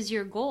 what is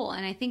your goal?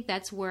 And I think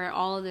that's where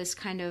all of this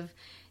kind of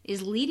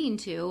is leading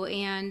to.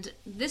 And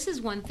this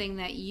is one thing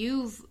that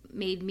you've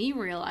made me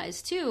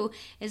realize too,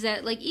 is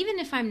that like, even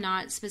if I'm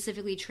not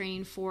specifically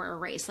training for a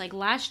race, like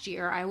last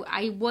year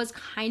I was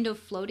kind of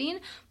floating,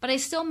 but I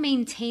still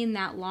maintained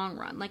that long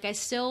run. Like, I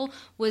still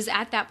was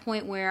at that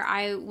point where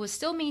I was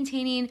still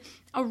maintaining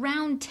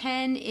around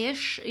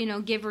 10-ish,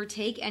 give or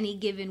take any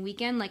given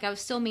weekend. Like I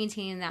was still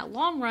maintaining that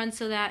long run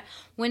so that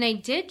when I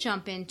did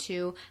jump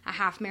into a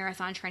half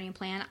marathon training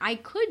plan, I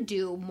could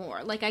do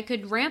more. Like I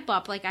could ramp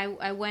up. Like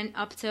I went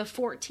up to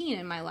 14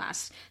 in my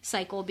last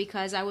cycle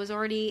because I was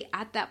already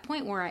at that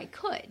point where I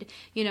could,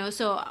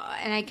 so,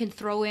 and I can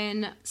throw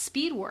in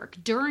speed work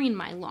during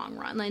my long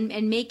run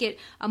and make it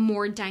a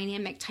more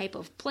dynamic type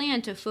of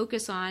plan to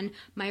focus on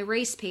my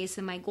race pace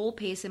and my goal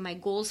pace and my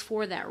goals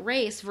for that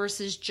race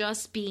versus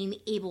just being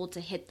able to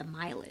hit the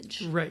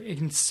mileage. Right.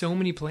 And so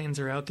many plans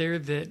are out there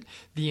that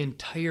the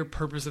entire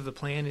purpose of the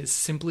plan is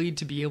simply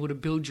to be able to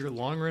build your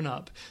long run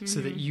up so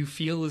that you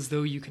feel as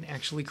though you can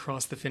actually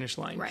cross the finish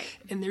line. Right.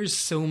 And there's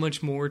so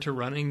much more to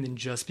running than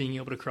just being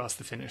able to cross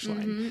the finish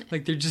line.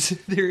 Like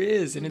there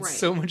is, and it's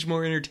so much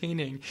more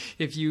entertaining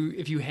if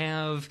you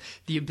have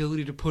the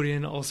ability to put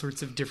in all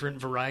sorts of different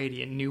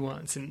variety and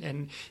nuance,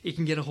 and it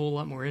can get a whole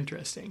lot more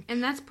interesting.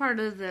 And that's part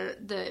of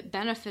the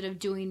benefit of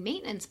doing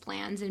maintenance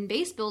plans and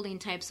base building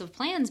types of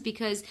plans,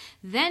 because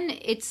then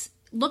it's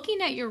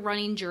looking at your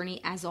running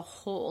journey as a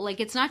whole. Like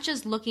it's not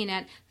just looking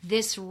at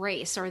this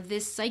race or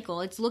this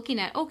cycle. It's looking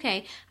at,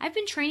 okay, I've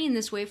been training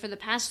this way for the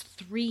past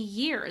 3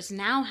 years.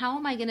 Now how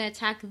am I going to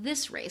attack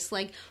this race?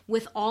 Like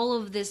with all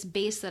of this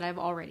base that I've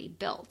already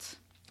built.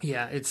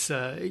 Yeah,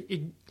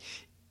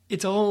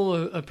 it's all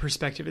a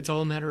perspective. It's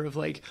all a matter of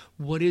like,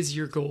 what is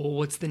your goal?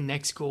 What's the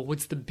next goal?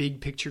 What's the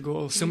big picture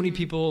goal? So many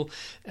people,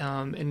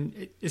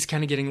 and it's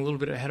kind of getting a little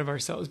bit ahead of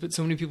ourselves, but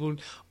so many people,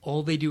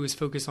 all they do is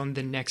focus on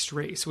the next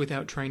race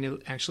without trying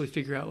to actually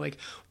figure out like,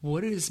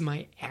 what is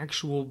my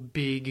actual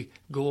big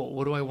goal?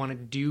 What do I want to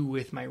do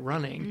with my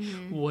running?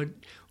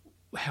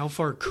 How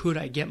far could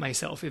I get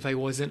myself if I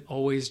wasn't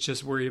always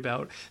just worried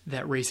about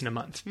that race in a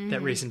month,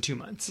 that race in 2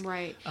 months?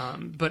 Right.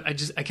 But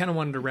I kind of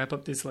wanted to wrap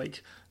up this,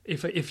 like,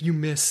 if you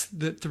miss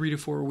the 3 to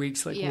 4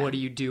 weeks, like what do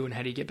you do and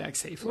how do you get back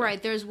safely?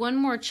 Right. There's one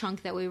more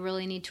chunk that we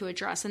really need to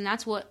address, and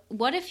that's what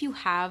if you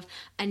have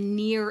a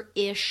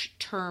near-ish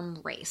term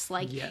race?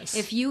 Like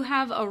if you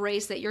have a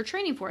race that you're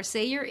training for,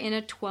 say you're in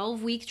a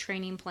 12-week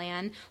training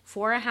plan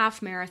for a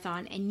half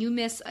marathon and you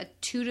miss a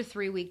 2 to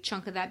 3 week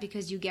chunk of that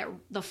because you get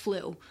the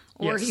flu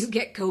or you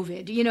get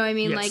COVID. You know what I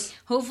mean? Like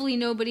hopefully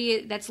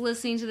nobody that's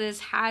listening to this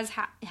has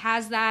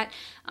that,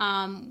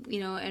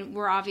 and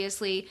we're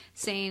obviously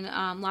saying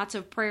lots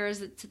of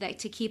prayers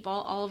to keep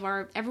all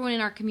of everyone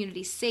in our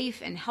community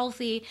safe and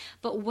healthy.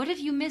 But what if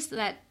you missed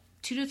that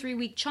 2 to 3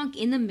 week chunk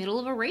in the middle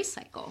of a race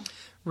cycle?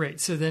 Right.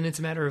 So then it's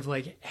a matter of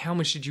like, how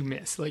much did you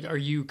miss? Like, are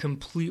you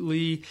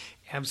completely,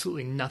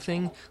 absolutely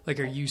nothing?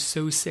 Like, are you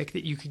so sick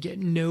that you could get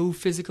no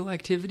physical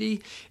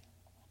activity?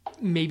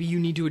 Maybe you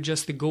need to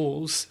adjust the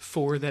goals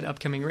for that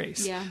upcoming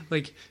race. Yeah.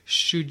 Like,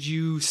 should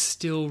you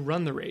still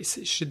run the race?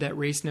 Should that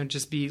race now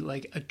just be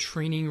like a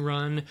training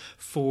run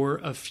for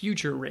a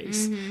future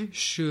race?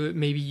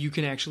 Maybe you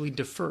can actually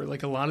defer.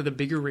 Like a lot of the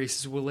bigger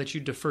races will let you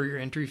defer your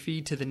entry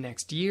fee to the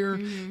next year.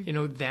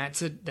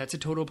 That's a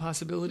total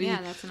possibility.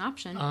 Yeah, that's an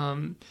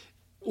option.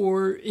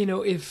 Or,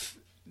 if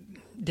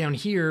down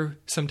here,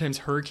 sometimes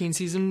hurricane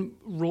season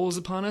rolls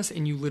upon us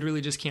and you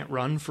literally just can't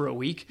run for a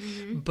week,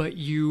 but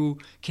you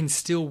can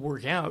still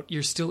work out.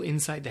 You're still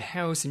inside the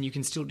house and you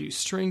can still do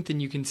strength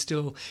and you can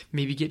still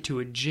maybe get to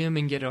a gym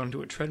and get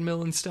onto a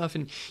treadmill and stuff.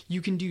 And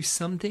you can do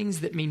some things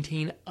that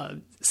maintain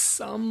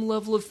some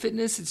level of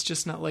fitness. It's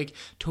just not like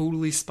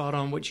totally spot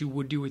on what you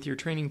would do with your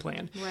training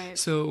plan. Right.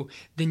 So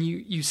then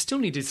you still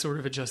need to sort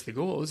of adjust the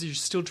goals. You're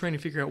still trying to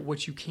figure out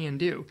what you can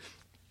do.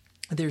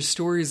 There's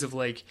stories of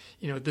like,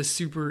 the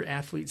super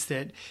athletes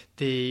that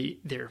they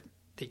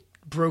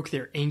broke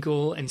their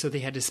ankle and so they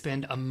had to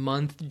spend a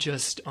month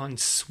just on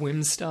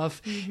swim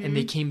stuff and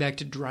they came back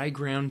to dry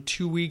ground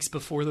 2 weeks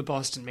before the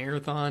Boston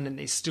Marathon and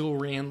they still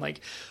ran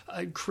like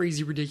a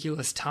crazy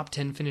ridiculous top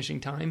 10 finishing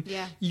time.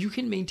 Yeah. You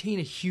can maintain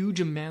a huge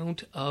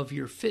amount of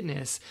your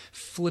fitness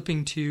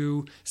flipping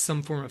to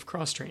some form of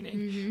cross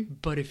training.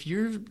 But if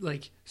you're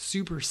like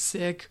super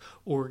sick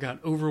or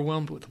got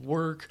overwhelmed with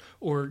work,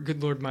 or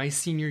good Lord, my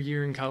senior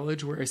year in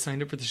college where I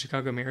signed up for the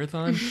Chicago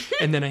Marathon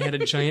and then I had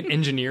a giant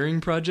engineering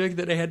project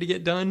that I had to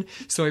get done.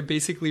 So I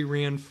basically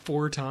ran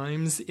 4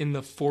 times in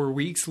the 4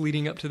 weeks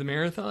leading up to the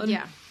marathon.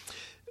 Yeah.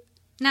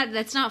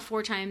 That's not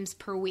 4 times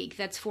per week.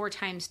 That's 4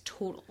 times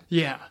total.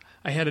 Yeah.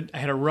 I had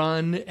a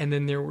run, and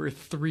then there were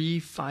 3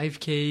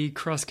 5K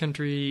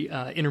cross-country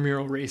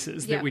intramural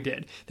races that we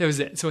did. That was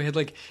it. So I had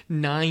like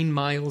 9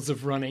 miles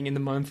of running in the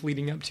month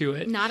leading up to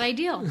it. Not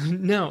ideal.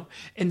 No.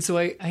 And so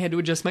I had to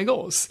adjust my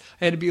goals.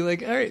 I had to be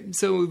like, all right,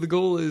 so the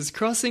goal is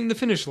crossing the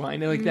finish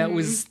line. And like that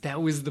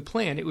was the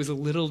plan. It was a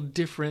little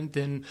different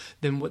than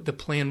what the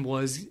plan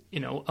was,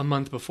 a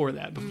month before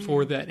that,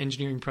 that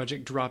engineering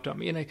project dropped on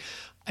me. And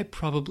I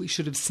probably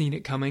should have seen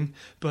it coming,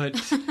 but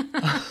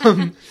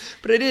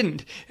but I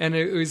didn't. And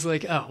it was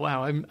like, oh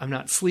wow, I'm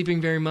not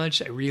sleeping very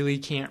much. I really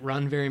can't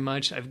run very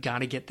much. I've got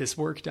to get this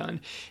work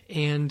done.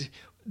 And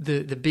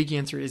the big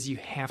answer is you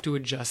have to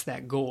adjust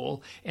that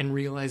goal and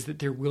realize that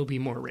there will be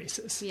more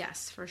races.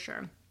 Yes, for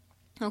sure.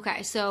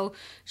 Okay, so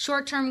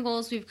short-term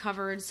goals we've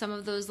covered. Some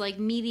of those like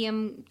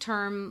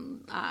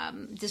medium-term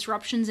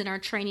disruptions in our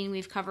training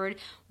we've covered.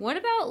 What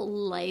about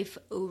life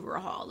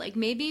overhaul? Like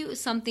maybe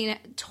something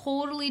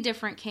totally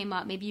different came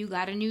up. Maybe you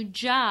got a new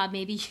job.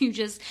 Maybe you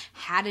just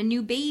had a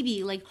new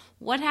baby. Like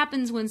what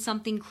happens when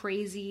something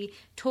crazy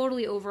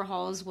totally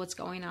overhauls what's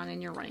going on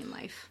in your running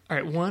life? All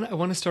right, one, I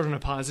want to start on a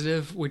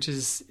positive, which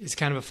is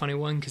kind of a funny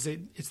one because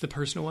it's the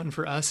personal one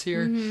for us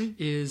here,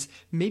 is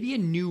maybe a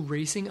new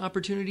racing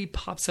opportunity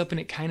pops up and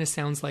it kind of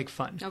sounds like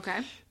fun.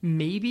 Okay.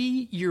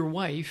 Maybe your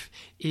wife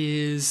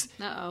is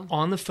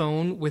on the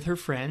phone with her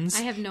friends.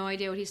 I have no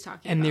idea what he's talking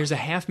about. And there's a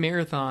half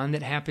marathon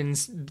that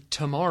happens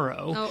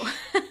tomorrow. Oh.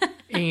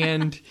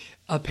 And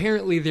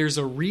apparently there's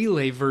a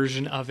relay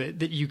version of it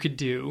that you could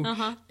do.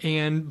 Uh-huh.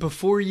 And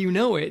before you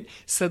know it,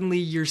 suddenly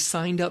you're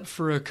signed up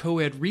for a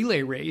co-ed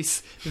relay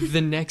race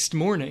the next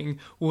morning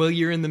while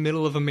you're in the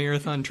middle of a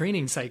marathon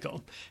training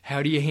cycle.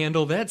 How do you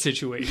handle that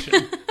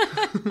situation?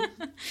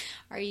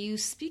 Are you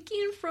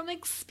speaking from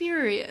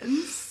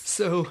experience?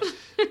 So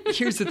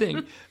here's the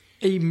thing.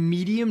 A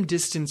medium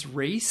distance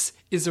race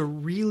is a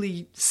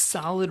really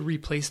solid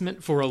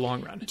replacement for a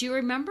long run. Do you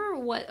remember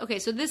what? Okay,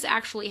 so this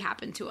actually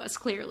happened to us,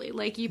 clearly.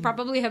 Like, you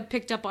probably have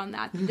picked up on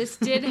that. This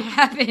did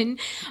happen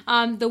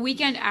the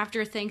weekend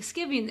after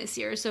Thanksgiving this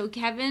year. So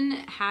Kevin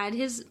had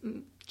his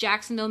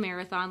Jacksonville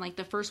Marathon, like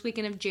the first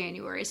weekend of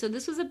January. So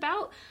this was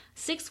about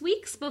 6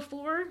 weeks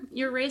before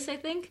your race, I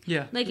think.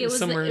 Yeah. Like, it was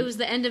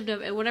the end of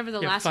November, whatever the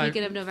last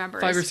weekend of November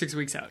is. 5 or 6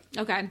 weeks out.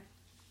 Okay.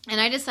 And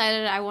I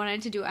decided I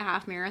wanted to do a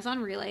half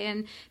marathon relay,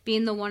 and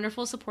being the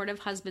wonderful, supportive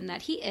husband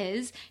that he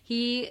is,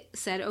 he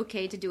said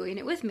okay to doing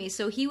it with me.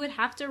 So he would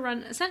have to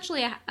run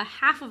essentially a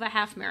half of a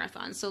half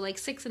marathon. So like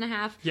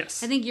 6.5.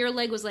 Yes. I think your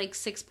leg was like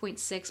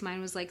 6.6.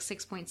 Mine was like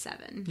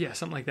 6.7. Yeah,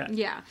 something like that.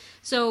 Yeah.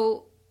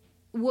 So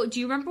do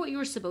you remember what you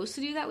were supposed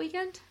to do that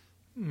weekend?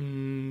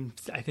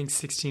 I think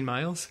 16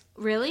 miles.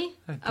 Really?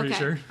 I'm pretty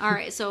sure. All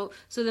right. So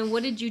then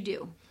what did you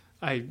do?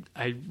 I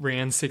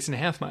ran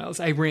 6.5 miles.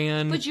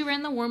 But you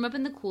ran the warm up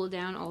and the cool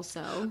down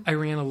also. I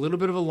ran a little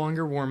bit of a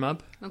longer warm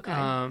up. Okay.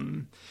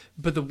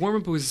 But the warm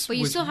up was. But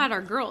you still had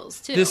our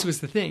girls too. This was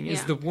the thing,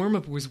 is the warm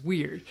up was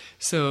weird.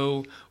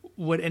 So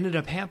what ended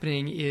up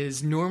happening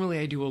is normally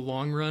I do a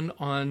long run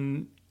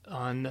on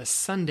a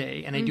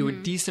Sunday, and I do a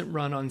decent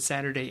run on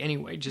Saturday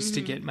anyway, just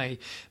to get my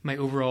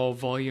overall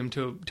volume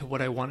to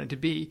what I want it to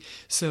be.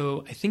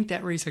 So I think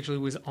that race actually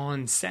was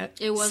on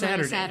Saturday. It was on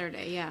a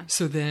Saturday, yeah.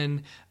 So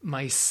then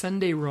my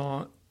Sunday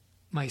run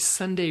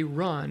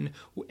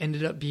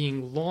ended up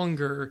being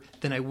longer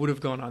than I would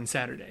have gone on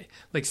Saturday.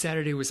 Like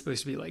Saturday was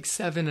supposed to be like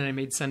 7, and I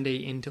made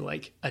Sunday into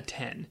like a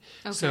 10.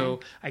 Okay.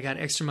 So I got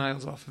extra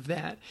miles off of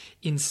that.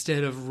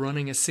 Instead of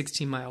running a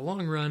 16-mile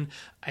long run,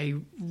 I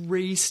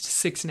raced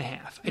 6.5.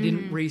 I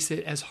didn't race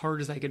it as hard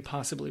as I could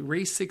possibly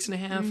race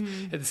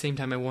 6.5. At the same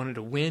time, I wanted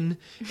to win,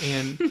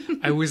 and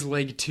I was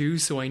leg 2,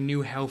 so I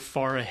knew how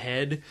far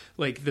ahead,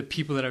 like the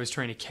people that I was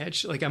trying to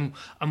catch. Like I'm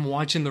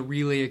watching the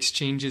relay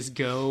exchanges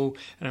go,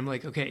 and I'm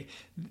like, okay,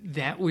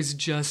 that was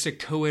just a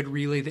co-ed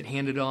relay that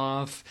handed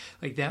off.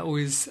 Like that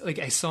was like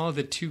I saw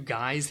the 2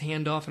 guys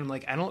hand off, and I'm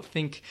like, I don't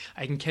think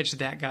I can catch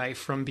that guy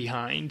from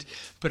behind,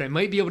 but I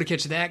might be able to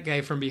catch that guy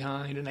from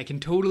behind, and I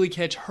can totally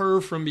catch her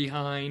from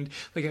behind.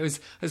 Like I was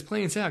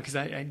playing this out because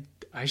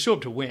I show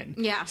up to win.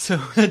 Yeah. So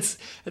that's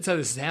how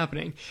this is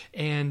happening,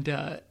 and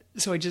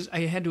so I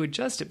had to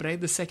adjust it, but I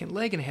had the second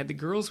leg and I had the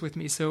girls with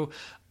me, so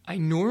I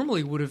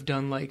normally would have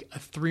done like a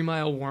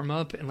 3-mile warm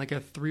up and like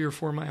a 3 or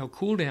 4 mile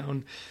cool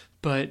down,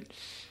 but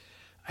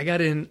I got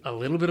in a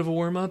little bit of a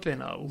warm up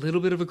and a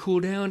little bit of a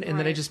cool down, and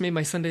then I just made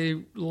my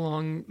Sunday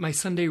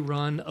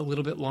run a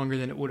little bit longer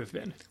than it would have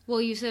been. Well,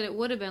 you said it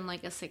would have been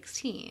like a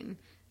 16.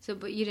 So,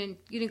 but you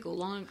didn't go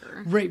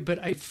longer. Right, but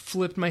I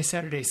flipped my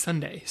Saturday,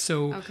 Sunday.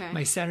 So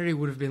my Saturday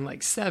would have been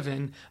like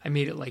 7. I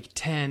made it like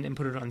 10 and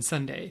put it on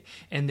Sunday.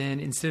 And then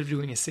instead of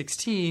doing a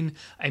 16,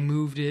 I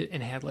moved it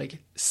and had like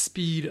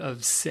speed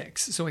of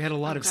 6. So I had a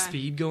lot of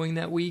speed going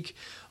that week.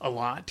 A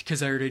lot,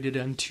 because I already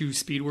done 2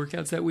 speed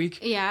workouts that week.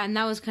 Yeah, and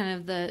that was kind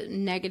of the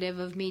negative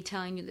of me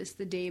telling you this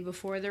the day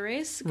before the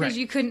race, because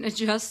you couldn't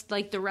adjust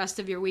like the rest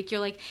of your week. You're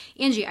like,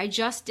 Angie, I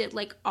just did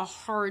like a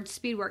hard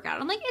speed workout.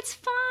 I'm like, it's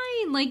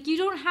fine. Like, you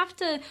don't have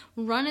to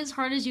run as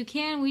hard as you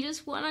can. We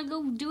just want to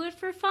go do it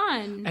for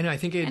fun. I know. I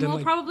think I had done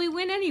we'll probably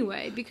win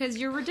anyway because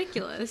you're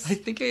ridiculous. I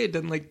think I had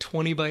done like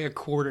 20 by a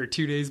quarter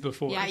 2 days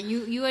before. Yeah,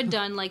 you had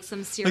done like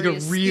some serious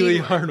like a really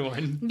hard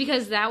one,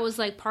 because that was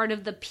like part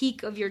of the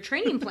peak of your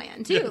training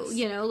plan too. Yes.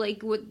 You know,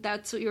 like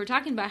that's what you were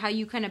talking about, how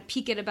you kind of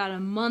peak it about a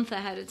month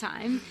ahead of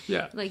time.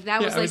 Yeah, like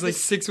that was I was like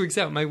 6 weeks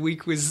out. My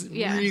week was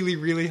really,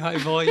 really high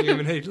volume,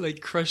 and I like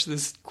crushed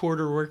this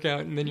quarter workout.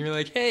 And then you're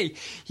like, hey,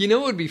 you know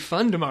what would be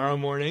fun tomorrow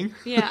morning?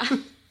 Yeah.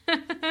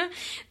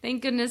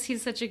 Thank goodness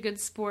he's such a good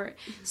sport.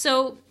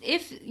 So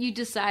if you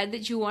decide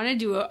that you want to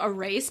do a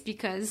race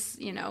because,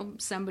 you know,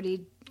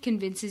 somebody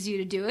convinces you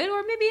to do it,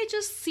 or maybe it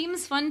just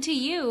seems fun to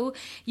you,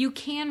 you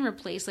can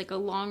replace like a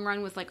long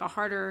run with like a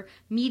harder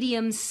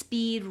medium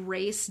speed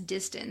race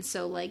distance.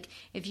 So like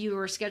if you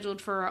were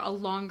scheduled for a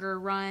longer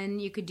run,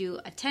 you could do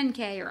a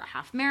 10K or a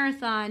half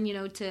marathon,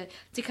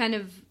 to kind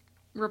of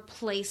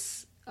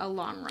replace a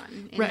long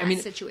run in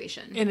that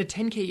situation. And a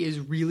 10K is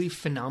really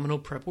phenomenal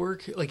prep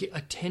work. Like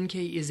a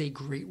 10K is a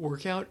great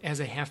workout as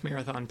a half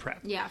marathon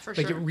prep. Yeah, for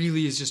sure. Like it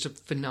really is just a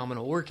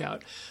phenomenal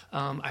workout.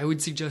 I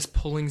would suggest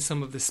pulling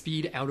some of the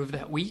speed out of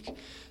that week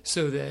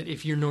so that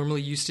if you're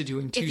normally used to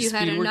doing two speed if you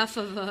had enough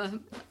of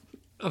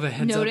a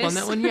heads notice. up on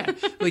that one, yeah.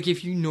 Like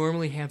if you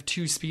normally have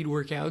 2 speed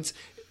workouts,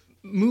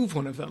 move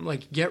one of them,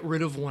 like get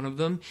rid of one of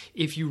them.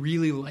 If you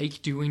really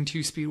like doing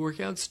 2 speed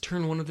workouts,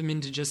 turn one of them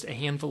into just a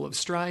handful of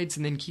strides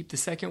and then keep the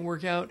second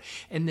workout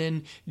and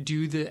then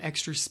do the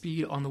extra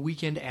speed on the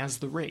weekend as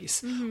the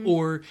race. Mm-hmm.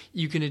 Or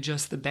you can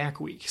adjust the back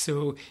week.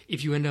 So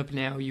if you end up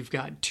now, you've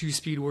got 2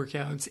 speed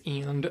workouts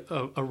and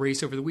a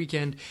race over the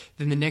weekend,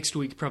 then the next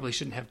week probably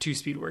shouldn't have 2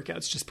 speed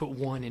workouts. Just put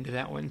one into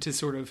that one to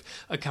sort of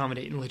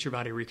accommodate and let your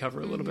body recover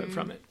a little bit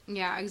from it.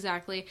 Yeah,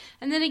 exactly.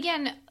 And then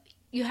again,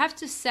 you have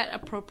to set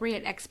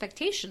appropriate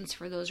expectations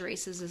for those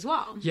races as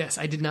well. Yes,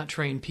 I did not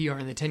train PR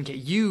in the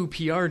 10K. You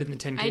PR'd in the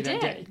 10K that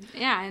day.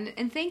 Yeah,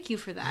 and thank you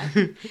for that.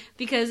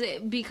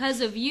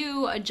 because of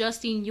you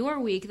adjusting your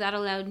week, that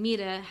allowed me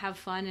to have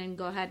fun and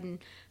go ahead and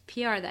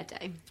PR that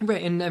day.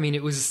 Right, and I mean,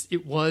 it was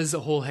a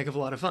whole heck of a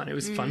lot of fun. It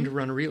was fun to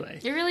run a relay.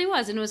 It really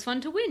was, and it was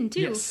fun to win, too.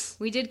 Yes.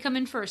 We did come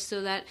in first,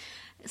 so that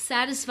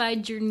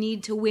satisfied your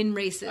need to win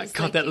races. I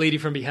caught that lady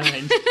from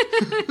behind.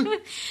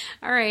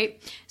 All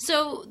right.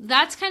 So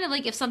that's kind of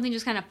like if something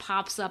just kind of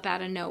pops up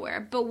out of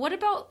nowhere. But what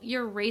about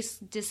your race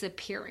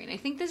disappearing? I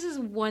think this is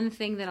one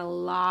thing that a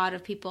lot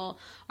of people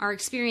are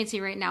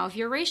experiencing right now. If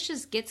your race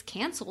just gets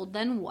canceled,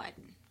 then what?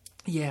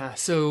 Yeah,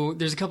 so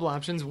there's a couple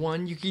options.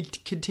 One, you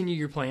could continue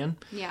your plan.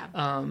 Yeah.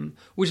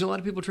 Which a lot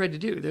of people tried to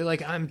do. They're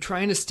like, I'm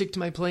trying to stick to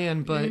my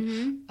plan, but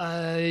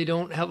I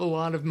don't have a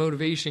lot of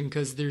motivation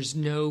because there's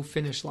no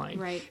finish line.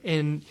 Right.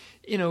 And,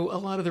 a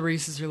lot of the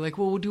races are like,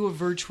 well, we'll do a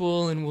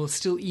virtual and we'll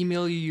still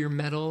email you your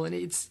medal. And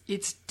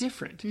it's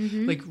different.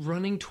 Like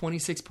running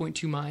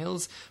 26.2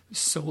 miles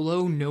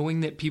solo,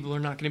 knowing that people are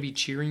not going to be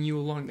cheering you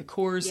along the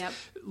course,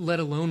 let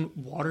alone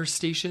water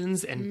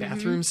stations and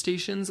bathroom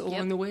stations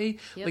along the way.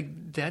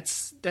 Like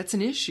that's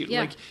an issue.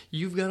 Yeah. Like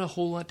you've got a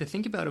whole lot to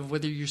think about of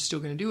whether you're still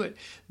going to do it.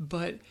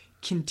 But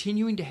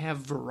continuing to have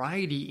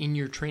variety in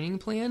your training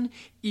plan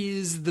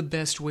is the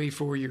best way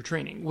for your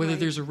training. Whether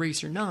there's a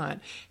race or not,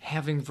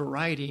 having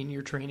variety in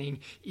your training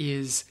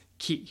is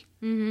key.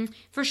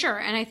 For sure.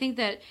 And I think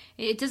that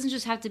it doesn't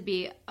just have to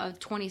be a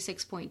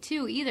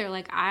 26.2 either.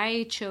 Like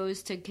I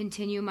chose to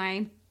continue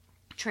my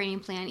training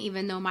plan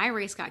even though my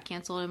race got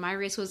canceled, and my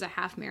race was a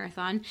half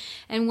marathon.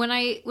 And when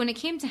it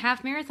came to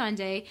half marathon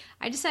day,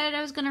 I decided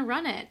I was going to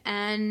run it,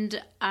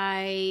 and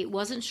I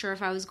wasn't sure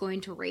if I was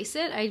going to race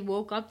it. I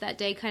woke up that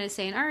day kind of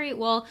saying, all right,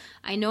 well,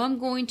 I know I'm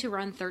going to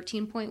run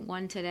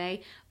 13.1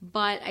 today,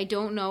 but I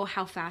don't know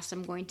how fast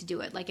I'm going to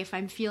do it. Like if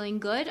I'm feeling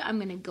good, I'm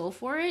going to go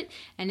for it,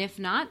 and if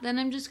not, then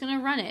I'm just going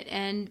to run it.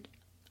 And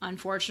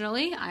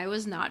unfortunately, I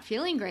was not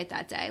feeling great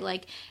that day.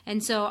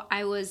 And so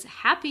I was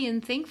happy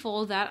and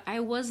thankful that I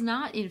was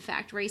not, in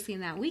fact, racing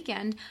that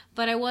weekend,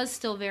 but I was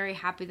still very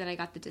happy that I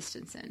got the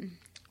distance in.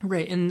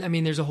 Right. And I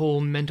mean, there's a whole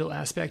mental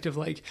aspect of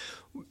like,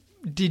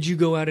 did you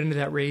go out into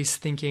that race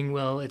thinking,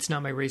 well, it's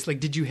not my race? Like,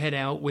 did you head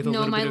out with a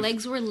little bit No, my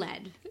legs were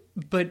lead.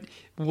 But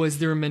was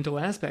there a mental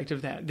aspect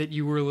of that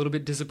you were a little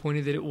bit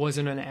disappointed that it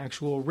wasn't an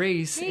actual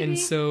race? Maybe. And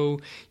so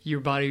your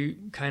body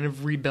kind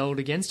of rebelled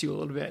against you a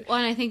little bit? Well,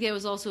 and I think there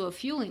was also a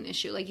fueling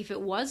issue. Like if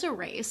it was a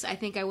race, I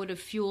think I would have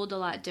fueled a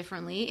lot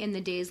differently in the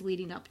days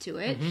leading up to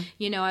it.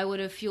 I would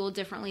have fueled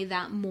differently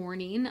that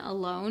morning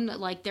alone.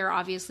 Like there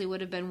obviously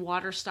would have been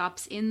water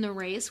stops in the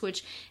race,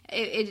 which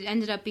it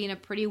ended up being a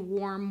pretty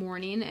warm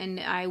morning, and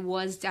I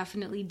was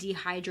definitely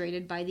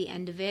dehydrated by the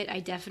end of it. I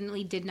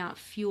definitely did not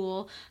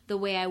fuel the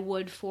way I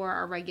would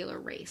for a regular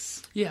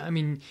race. Yeah, I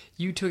mean,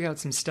 you took out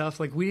some stuff.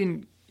 Like we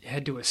didn't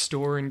head to a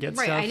store and get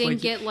stuff. Right, I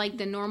didn't get like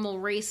the normal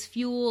race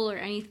fuel or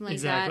anything like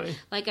that.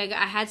 Like I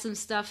had some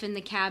stuff in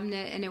the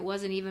cabinet and it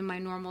wasn't even my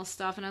normal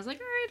stuff, and I was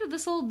like, all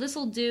right,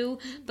 this'll do.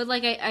 But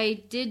like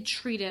I did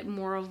treat it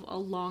more of a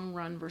long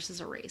run versus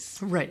a race.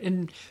 Right,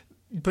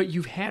 but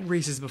you've had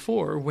races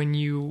before when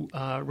you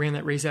ran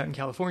that race out in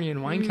California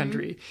in wine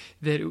country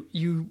that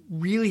you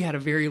really had a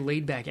very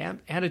laid back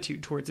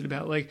attitude towards it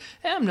about like,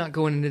 I'm not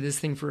going into this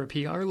thing for a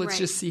PR. Let's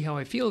just see how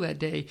I feel that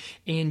day.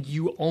 And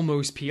you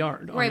almost PR'd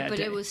on that day. Right, but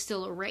it was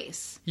still a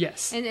race.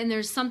 Yes. And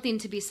there's something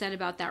to be said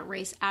about that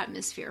race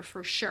atmosphere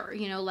for sure.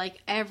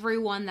 Like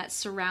everyone that's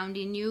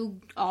surrounding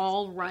you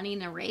all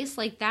running a race,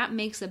 like that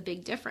makes a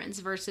big difference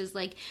versus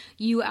like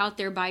you out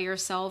there by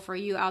yourself or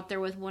you out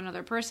there with one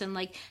other person.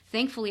 Like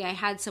thankfully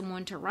I had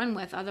someone to run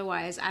with.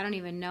 Otherwise, I don't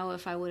even know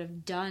if I would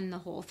have done the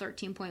whole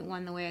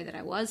 13.1 the way that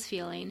I was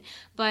feeling.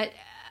 But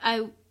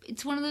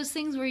it's one of those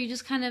things where you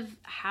just kind of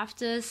have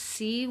to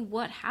see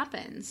what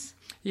happens.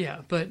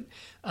 Yeah, but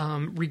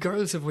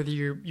regardless of whether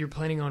you're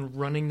planning on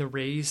running the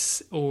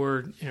race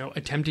or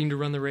attempting to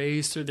run the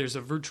race, or there's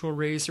a virtual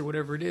race or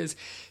whatever it is,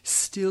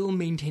 still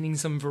maintaining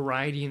some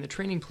variety in the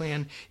training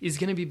plan is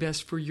going to be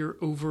best for your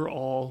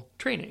overall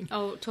training.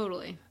 Oh,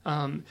 totally.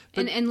 And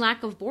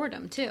lack of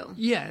boredom too.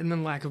 Yeah, and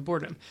then lack of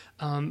boredom.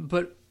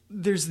 But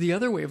there's the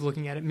other way of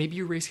looking at it. Maybe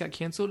your race got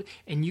canceled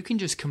and you can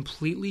just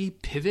completely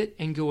pivot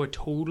and go a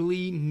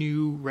totally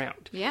new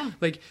route. Yeah.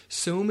 Like,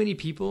 so many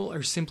people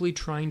are simply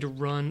trying to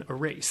run a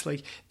race.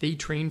 Like, they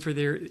train for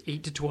their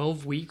 8 to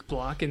 12 week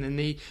block, and then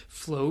they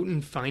float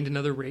and find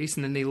another race,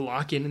 and then they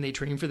lock in and they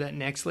train for that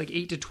next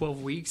 8 to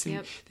 12 weeks,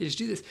 and they just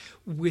do this.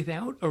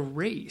 Without a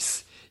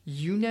race,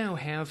 you now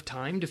have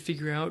time to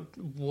figure out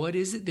what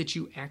is it that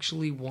you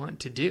actually want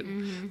to do.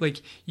 Mm-hmm.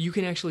 Like, you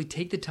can actually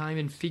take the time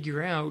and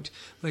figure out,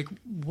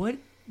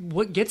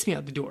 what gets me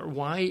out the door?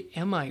 Why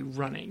am I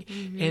running?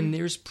 Mm-hmm. And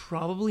there's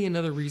probably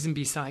another reason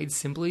besides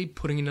simply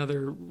putting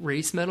another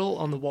race medal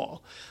on the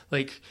wall.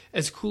 Like,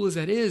 as cool as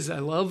that is, I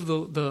love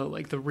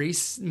the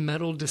race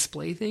medal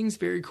display things.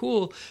 Very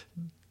cool.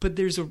 But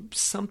there's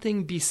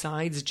something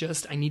besides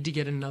just, I need to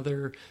get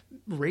another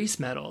race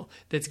medal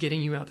that's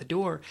getting you out the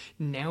door.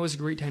 Now is a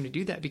great time to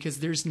do that because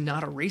there's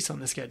not a race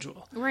on the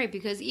schedule. Right,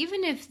 because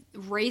even if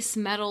race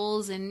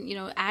medals and,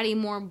 adding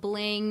more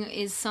bling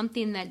is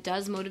something that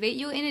does motivate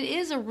you, and it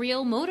is a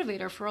real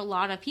motivator for a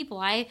lot of people.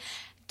 I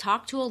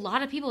talk to a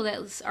lot of people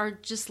that are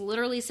just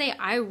literally say,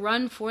 I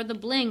run for the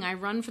bling, I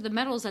run for the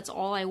medals, that's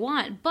all I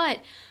want.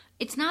 But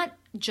it's not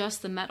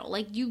just the medal.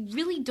 Like, you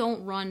really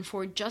don't run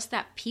for just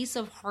that piece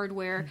of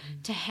hardware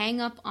to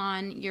hang up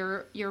on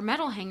your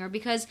medal hanger,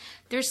 because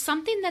there's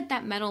something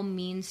that medal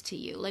means to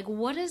you. Like,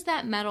 what does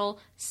that medal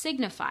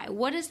signify?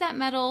 What does that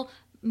medal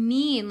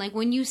mean? Like,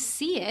 when you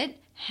see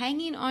it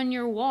hanging on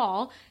your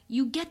wall,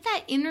 you get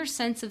that inner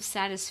sense of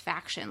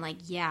satisfaction. Like,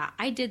 yeah,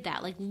 I did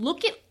that. Like,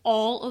 look at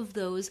all of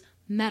those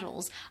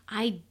medals.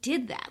 I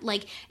did that.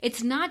 Like,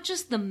 it's not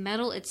just the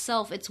medal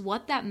itself, it's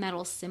what that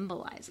medal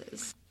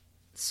symbolizes.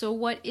 So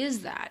what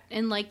is that?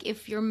 And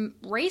if your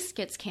race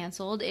gets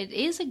canceled, it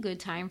is a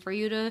good time for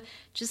you to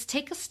just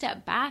take a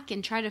step back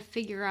and try to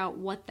figure out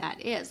what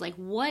that is. Like,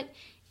 what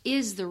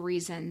is the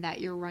reason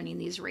that you're running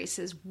these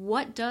races?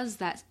 What does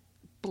that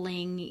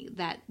bling,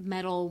 that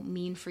medal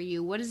mean for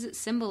you? What does it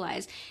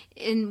symbolize?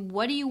 And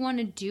what do you want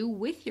to do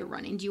with your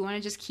running? Do you want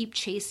to just keep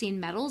chasing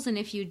medals? And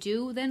if you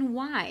do, then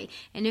why?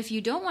 And if you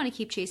don't want to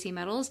keep chasing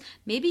medals,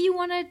 maybe you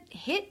want to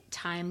hit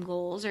time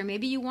goals, or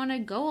maybe you want to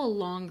go a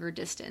longer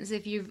distance.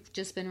 If you've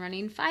just been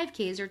running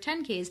 5Ks or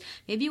 10Ks,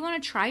 maybe you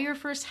want to try your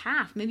first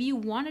half. Maybe you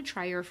want to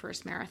try your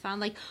first marathon.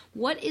 Like,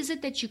 what is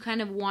it that you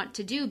kind of want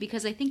to do?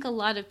 Because I think a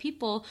lot of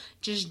people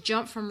just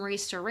jump from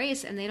race to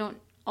race and they don't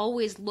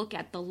always look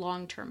at the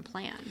long-term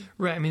plan.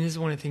 Right. I mean, this is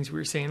one of the things we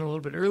were saying a little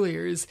bit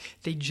earlier, is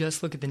they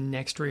just look at the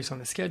next race on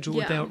the schedule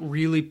without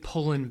really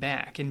pulling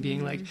back and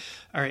being like,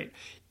 all right,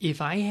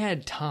 if I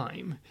had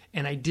time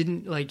and I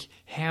didn't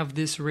have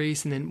this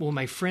race, and then,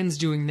 my friend's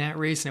doing that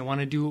race and I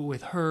want to do it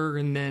with her,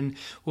 and then,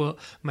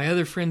 my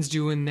other friend's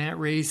doing that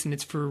race and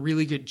it's for a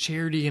really good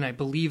charity and I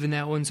believe in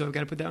that one, so I've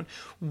got to put that on.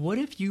 What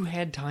if you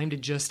had time to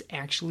just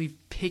actually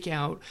pick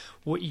out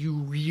what you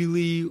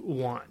really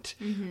want?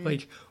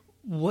 Like,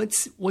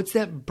 what's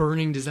that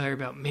burning desire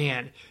about,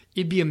 man,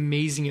 it'd be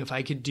amazing if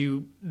I could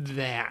do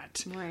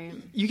that. Right.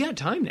 You got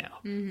time now.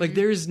 Like,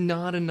 there's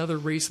not another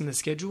race on the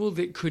schedule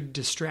that could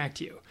distract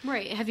you.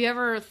 Right. Have you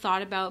ever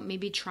thought about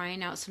maybe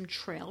trying out some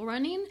trail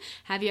running?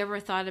 Have you ever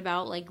thought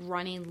about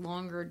running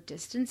longer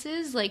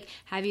distances?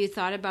 Have you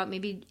thought about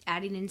maybe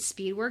adding in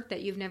speed work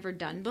that you've never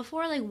done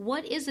before?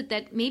 What is it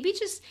that maybe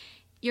just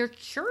you're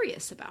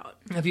curious about?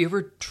 Have you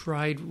ever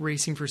tried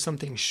racing for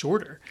something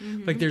shorter?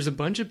 There's a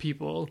bunch of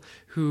people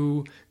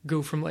who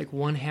go from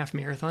one half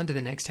marathon to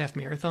the next half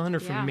marathon, or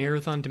from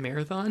marathon to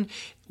marathon.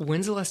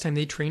 When's the last time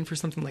they trained for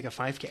something like a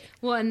 5K?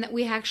 Well, and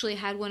we actually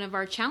had one of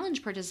our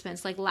challenge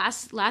participants.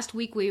 Last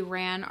week we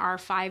ran our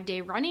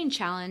 5-day running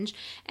challenge,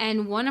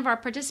 and one of our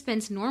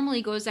participants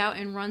normally goes out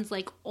and runs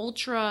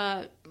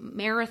ultra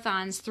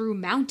marathons through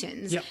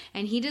mountains. Yep.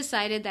 And he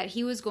decided that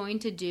he was going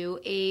to do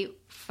a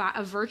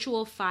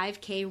virtual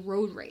 5K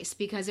road race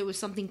because it was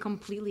something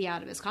completely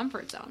out of his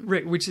comfort zone.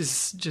 Right, which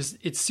is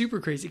it's super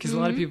crazy because a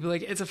lot of people are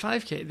like, it's a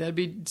 5K. That'd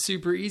be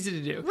super easy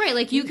to do.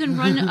 Right, you can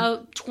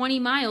run 20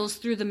 miles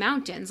through the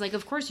mountains.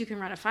 Of course you can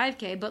run a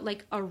 5K, but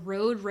a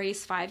road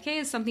race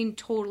 5K is something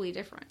totally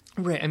different.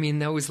 Right, I mean,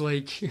 that was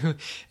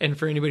and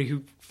for anybody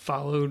who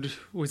followed,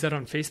 was that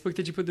on Facebook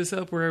that you put this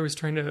up, where I was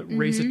trying to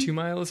race a 2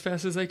 mile as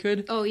fast as I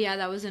could? Oh yeah,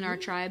 that was in our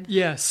tribe.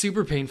 Yeah,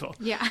 super painful.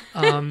 Yeah.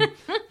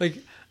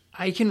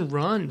 I can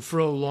run for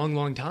a long,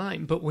 long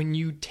time, but when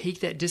you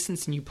take that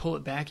distance and you pull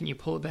it back and you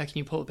pull it back and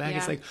you pull it back,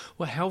 it's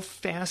how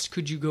fast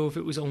could you go if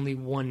it was only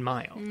 1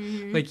 mile?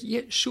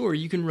 Sure,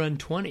 you can run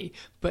 20,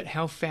 but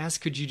how fast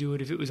could you do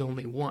it if it was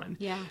only 1?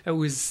 Yeah.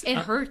 It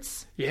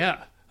hurts.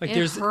 Yeah. Like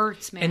it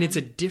hurts, man. And it's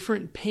a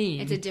different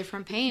pain. It's a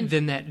different pain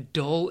than that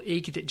dull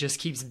ache that just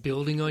keeps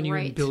building on you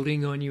right. and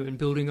building on you and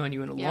building on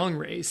you in a long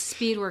race.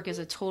 Speed work is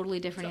a totally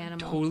different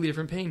animal. Totally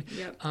different pain.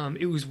 Yep.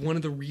 It was one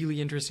of the really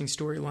interesting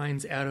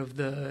storylines out of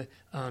the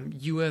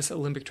U.S.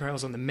 Olympic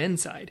trials on the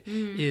men's side.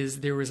 Is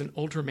there was an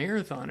ultra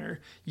marathoner,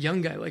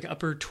 young guy, like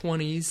upper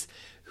 20s,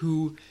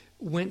 who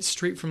went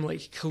straight from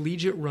like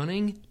collegiate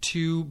running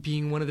to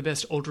being one of the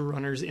best ultra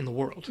runners in the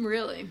world.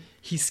 Really?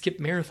 He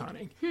skipped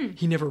marathoning.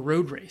 He never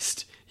road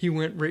raced. He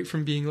went right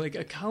from being like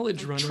a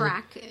college runner.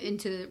 Track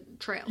into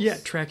trails. Yeah,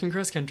 track and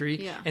cross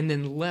country. Yeah. And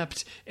then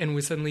leapt and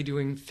was suddenly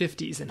doing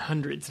 50s and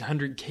 100s and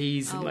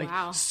 100Ks and like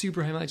wow.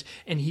 super high mileage.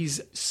 And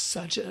he's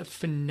such a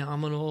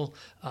phenomenal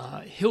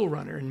hill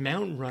runner and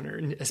mountain runner,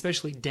 and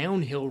especially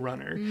downhill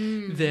runner,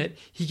 that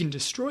he can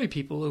destroy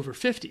people over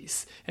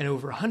 50s and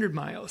over 100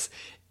 miles.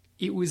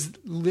 It was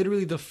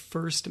literally the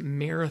first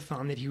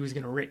marathon that he was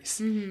going to race.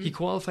 He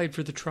qualified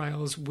for the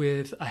trials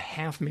with a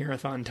half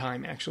marathon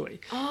time,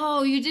 actually.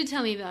 Oh, you did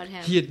tell me about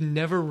him. He had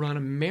never run a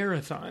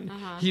marathon.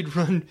 He'd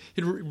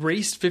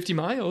raced 50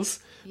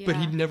 miles, but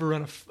he'd never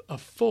run a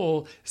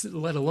full,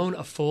 let alone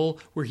a full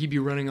where he'd be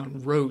running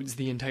on roads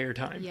the entire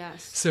time.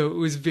 Yes. So it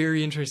was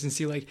very interesting to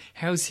see, like,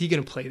 how's he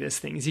going to play this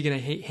thing? Is he going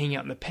to hang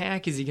out in the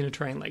pack? Is he going to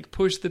try and, like,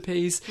 push the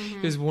pace?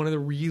 It was one of the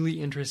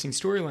really interesting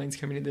storylines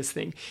coming to this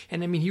thing.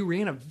 And, I mean, he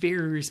ran a very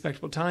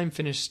respectable time,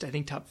 finished, I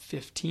think, top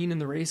 15 in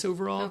the race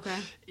overall. Okay.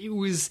 It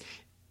was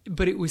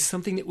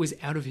something that was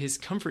out of his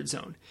comfort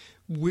zone.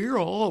 We're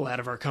all out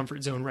of our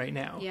comfort zone right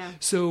now. Yeah.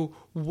 So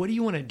what do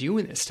you want to do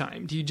in this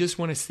time? Do you just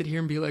want to sit here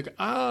and be like,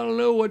 I don't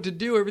know what to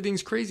do,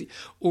 everything's crazy?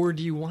 Or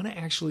do you want to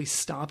actually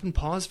stop and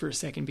pause for a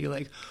second and be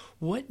like,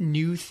 what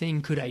new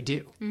thing could I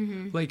do?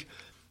 Like,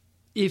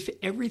 if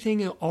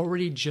everything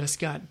already just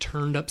got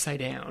turned upside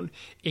down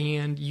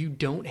and you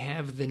don't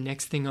have the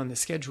next thing on the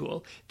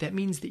schedule, that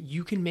means that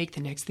you can make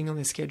the next thing on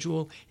the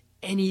schedule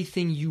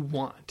anything you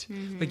want.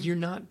 Like, you're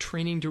not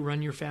training to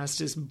run your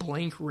fastest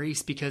blank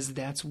race because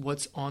that's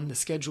what's on the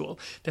schedule.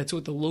 That's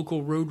what the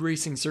local road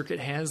racing circuit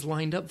has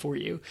lined up for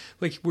you.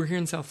 Like, we're here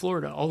in South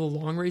Florida. All the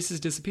long races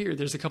disappeared.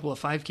 There's a couple of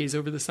 5Ks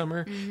over the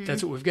summer.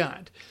 That's what we've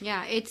got.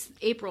 Yeah, it's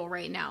April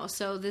right now,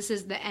 so this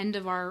is the end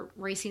of our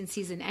racing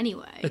season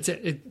anyway. That's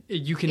it.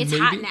 You can It's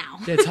maybe, hot now.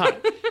 It's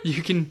hot.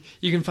 You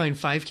can find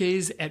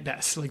 5Ks at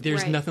best. Like,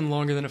 there's Right. nothing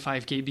longer than a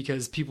 5K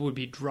because people would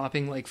be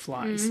dropping like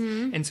flies.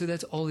 And so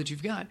that's all that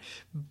you've got.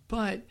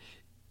 But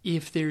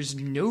if there's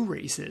no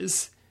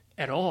races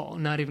at all,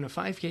 not even a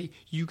 5K,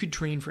 you could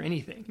train for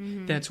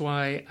anything. That's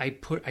why I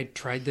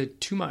tried the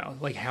 2 mile.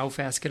 Like, how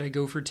fast could I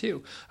go for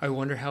 2? I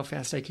wonder how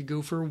fast I could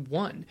go for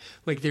 1.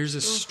 Like, there's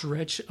a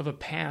stretch of a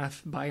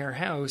path by our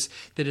house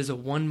that is a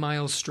 1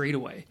 mile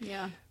straightaway.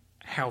 Yeah.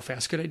 How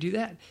fast could I do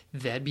that?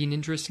 That'd be an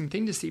interesting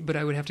thing to see, but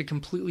I would have to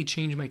completely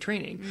change my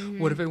training.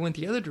 What if I went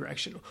the other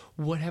direction?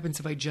 What happens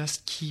if I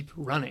just keep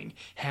running?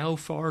 How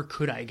far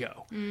could I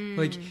go?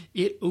 Like,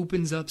 it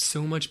opens up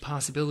so much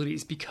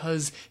possibilities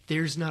because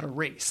there's not a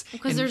race.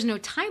 Because And there's no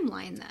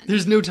timeline then.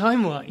 there's no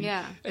timeline.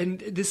 Yeah. And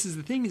this is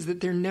the thing, is that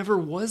there never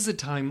was a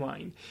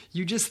timeline.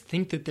 You just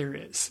think that there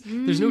is.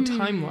 There's no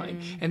timeline.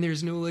 And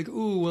there's no like,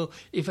 oh, well,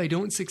 if I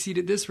don't succeed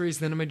at this race,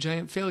 then I'm a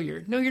giant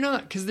failure. No, you're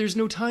not, because there's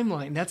no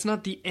timeline. That's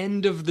not the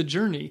end of the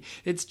journey.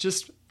 It's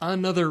just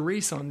another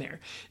race on there.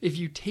 If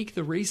you take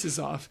the races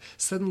off,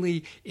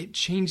 suddenly it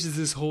changes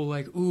this whole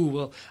like, ooh,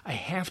 well, I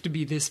have to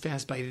be this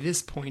fast by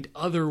this point,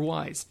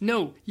 otherwise.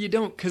 No, you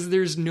don't, because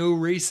there's no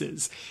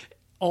races.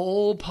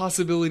 All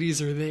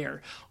possibilities are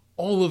there.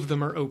 All of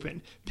them are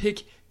open.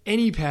 Pick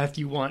any path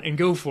you want and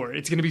go for it.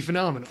 It's going to be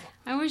phenomenal.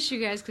 I wish you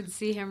guys could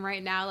see him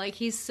right now. Like,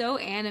 he's so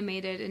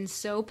animated and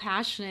so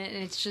passionate,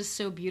 and it's just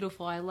so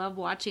beautiful. I love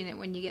watching it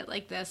when you get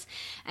like this.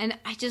 And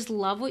I just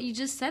love what you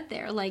just said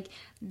there. Like,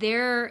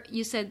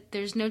 you said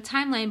there's no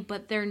timeline,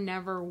 but there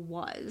never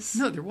was.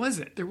 No, there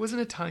wasn't. There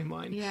wasn't a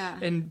timeline. Yeah.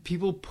 And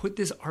people put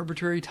this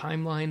arbitrary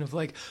timeline of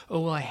like,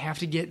 oh, well, I have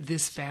to get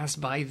this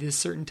fast by this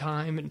certain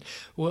time. And,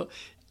 well,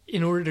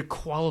 in order to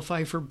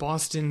qualify for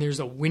Boston, there's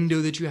a window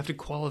that you have to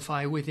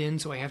qualify within,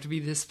 so I have to be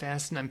this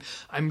fast, and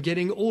I'm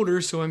getting older,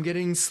 so I'm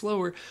getting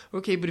slower.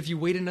 Okay, but if you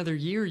wait another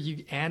year,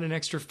 you add an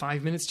extra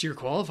 5 minutes to your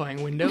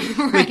qualifying window.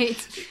 Right.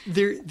 Like,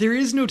 there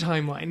is no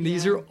timeline.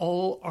 These are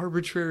all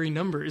arbitrary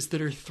numbers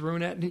that are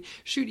thrown at. And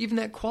shoot, even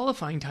that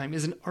qualifying time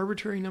is an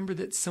arbitrary number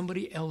that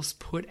somebody else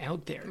put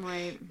out there.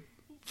 Right.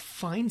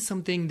 Find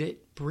something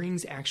that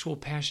brings actual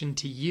passion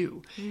to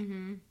you.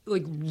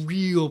 Like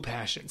real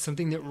passion,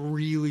 something that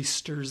really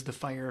stirs the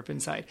fire up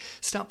inside.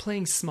 Stop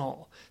playing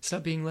small.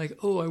 Stop being like,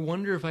 oh, I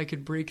wonder if I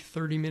could break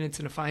 30 minutes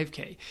in a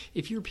 5K.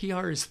 If your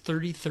PR is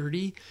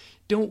 30:30,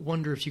 don't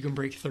wonder if you can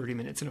break 30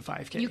 minutes in a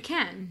 5K. You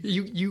can.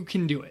 You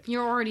can do it.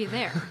 You're already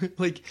there.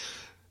 Like,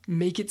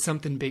 make it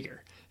something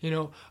bigger. You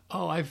know,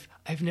 oh, I've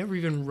never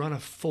even run a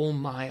full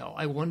mile.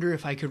 I wonder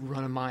if I could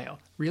run a mile.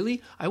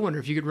 Really? I wonder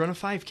if you could run a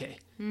 5K.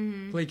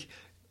 Like,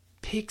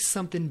 pick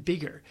something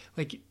bigger.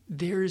 Like,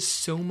 there's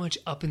so much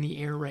up in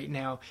the air right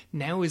now.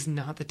 Now is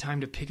not the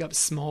time to pick up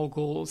small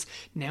goals.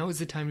 Now is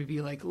the time to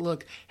be like,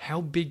 look,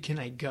 how big can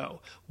I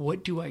go?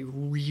 What do I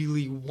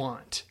really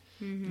want?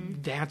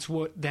 That's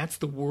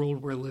the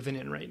world we're living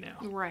in right now.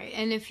 Right.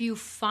 And if you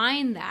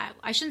find that,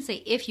 I shouldn't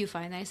say if you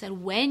find that, I said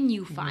when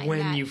you find that.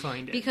 When you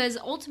find it. Because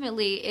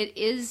ultimately it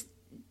is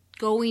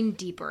going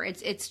deeper.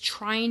 It's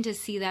trying to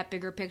see that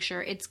bigger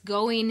picture. It's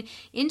going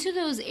into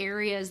those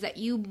areas that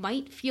you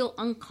might feel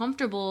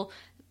uncomfortable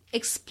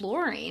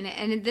exploring,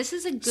 and this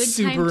is a good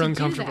time to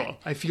uncomfortable. do that.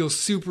 I feel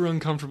super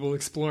uncomfortable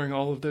exploring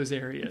all of those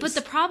areas. But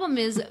the problem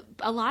is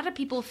a lot of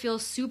people feel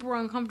super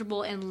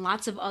uncomfortable in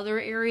lots of other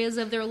areas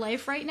of their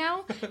life right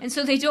now, and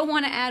so they don't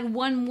want to add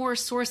one more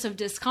source of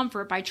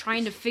discomfort by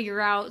trying to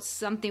figure out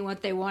something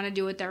what they want to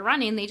do with their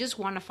running. They just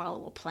want to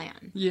follow a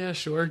plan. Yeah,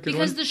 sure. Good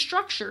because one. the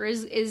structure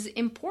is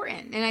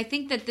important, and I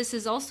think that this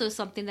is also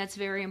something that's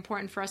very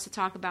important for us to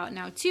talk about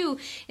now too,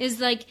 is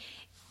like,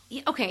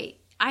 okay,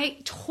 I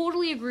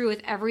totally agree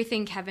with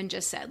everything Kevin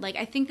just said. Like,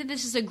 I think that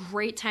this is a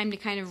great time to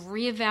kind of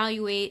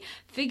reevaluate,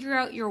 figure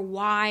out your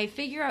why,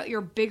 figure out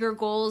your bigger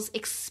goals,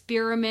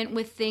 experiment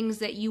with things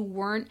that you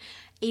weren't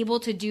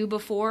able to do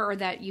before, or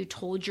that you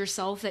told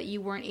yourself that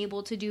you weren't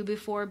able to do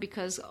before,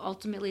 because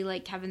ultimately,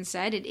 like Kevin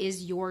said, it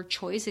is your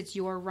choice. It's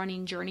your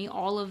running journey.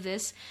 All of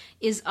this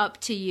is up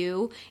to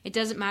you. It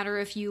doesn't matter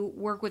if you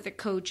work with a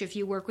coach, if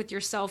you work with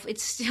yourself,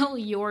 it's still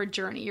your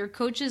journey. Your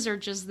coaches are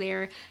just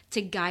there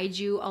to guide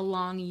you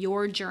along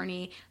your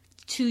journey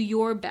to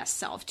your best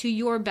self, to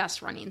your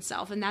best running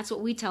self. And that's what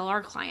we tell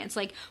our clients.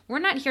 Like, we're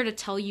not here to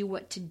tell you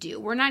what to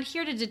do. We're not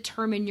here to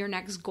determine your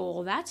next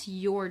goal. That's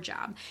your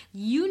job.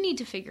 You need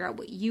to figure out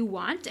what you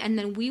want, and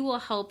then we will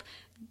help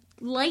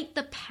light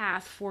the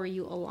path for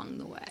you along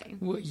the way.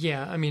 Well,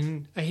 yeah, I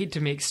mean, I hate to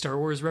make Star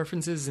Wars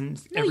references in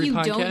every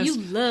podcast. No, you don't. You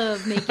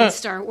love making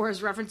Star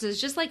Wars references,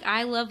 just like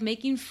I love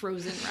making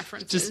Frozen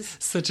references.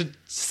 Just such a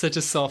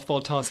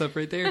softball toss-up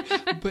right there.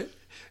 But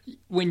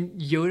when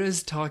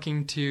Yoda's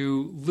talking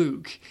to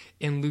Luke,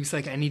 and Luke's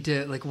like, I need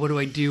to, like, what do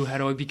I do? How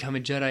do I become a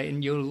Jedi?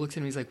 And Yoda looks at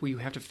him, he's like, well, you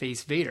have to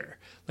face Vader.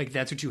 Like,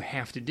 that's what you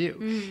have to do.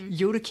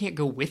 Yoda can't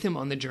go with him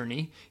on the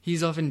journey.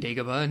 He's off in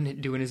Dagobah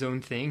and doing his own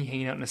thing,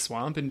 hanging out in a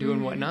swamp and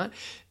doing whatnot.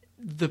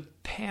 The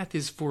path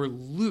is for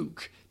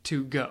Luke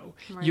to go.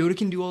 Right. Yoda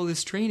can do all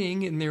this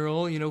training, and they're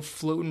all,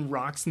 floating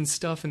rocks and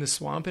stuff in the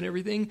swamp and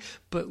everything,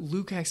 but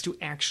Luke has to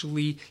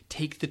actually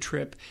take the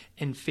trip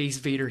and face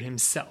Vader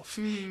himself.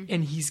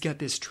 And he's got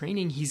this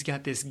training, he's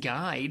got this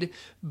guide,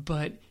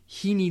 but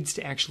he needs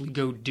to actually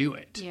go do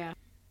it. Yeah.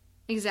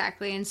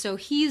 Exactly. And so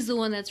he's the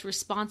one that's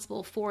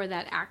responsible for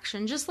that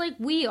action, just like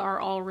we are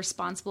all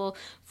responsible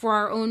for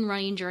our own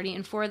running journey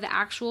and for the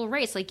actual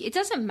race. Like, it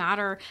doesn't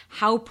matter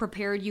how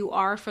prepared you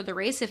are for the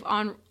race. If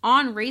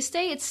on race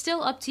day, it's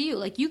still up to you.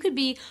 Like, you could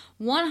be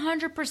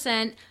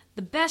 100%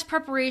 the best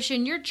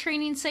preparation, your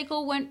training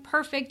cycle went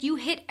perfect, you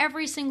hit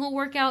every single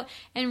workout,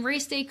 and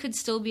race day could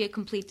still be a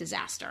complete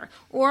disaster.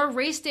 Or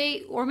race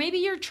day, or maybe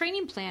your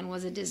training plan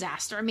was a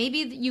disaster. Maybe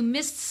you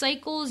missed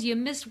cycles, you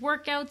missed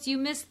workouts, you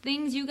missed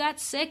things, you got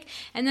sick,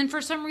 and then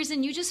for some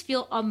reason you just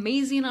feel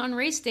amazing on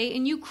race day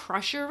and you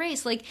crush your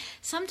race. Like,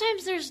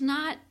 sometimes there's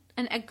not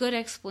a good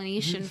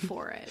explanation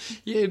for it.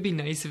 Yeah, it'd be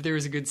nice if there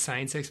was a good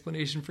science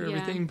explanation for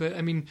everything. But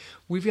I mean,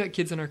 we've got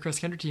kids on our cross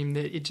country team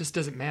that it just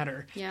doesn't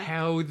matter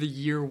how the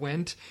year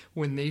went.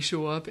 When they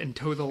show up and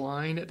toe the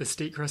line at the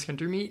state cross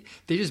country meet,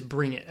 they just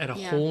bring it at a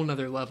whole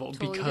nother level,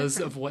 totally because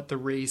different. Of what the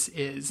race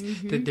is,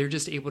 that they're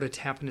just able to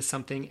tap into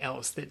something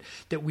else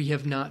that we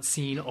have not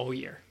seen all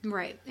year.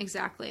 Right,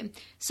 exactly.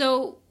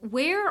 So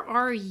where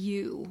are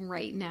you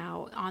right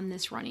now on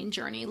this running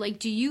journey? Like,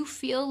 do you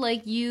feel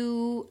like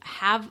you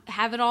have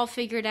it all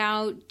figured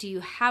out? Do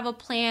you have a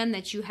plan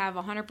that you have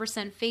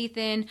 100% faith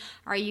in?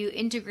 Are you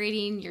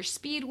integrating your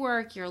speed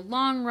work, your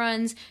long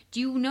runs? Do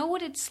you know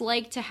what it's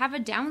like to have a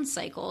down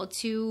cycle,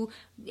 to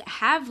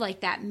have like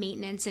that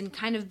maintenance and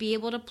kind of be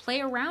able to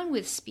play around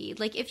with speed?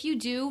 Like, if you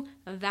do,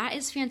 that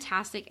is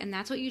fantastic, and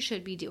that's what you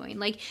should be doing.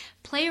 Like,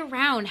 play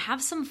around,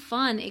 have some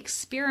fun,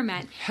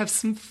 experiment. Have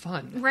some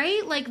fun.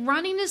 Right? Like,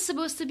 running is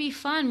supposed to be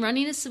fun.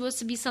 Running is supposed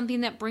to be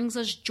something that brings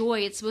us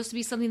joy. It's supposed to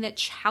be something that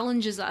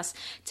challenges us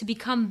to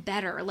become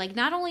better. Like,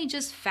 not only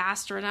just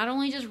faster, not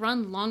only just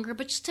run longer,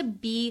 but just to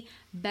be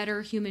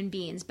better human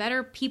beings,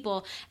 better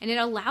people. And it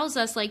allows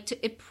us,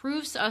 it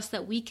proves to us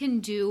that we can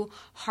do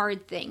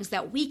hard things,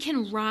 that we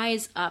can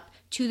rise up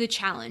to the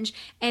challenge.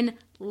 And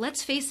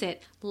let's face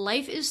it,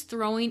 life is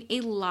throwing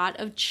a lot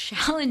of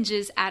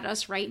challenges at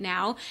us right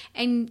now.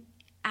 And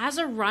as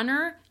a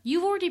runner,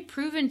 you've already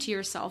proven to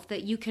yourself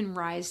that you can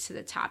rise to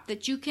the top,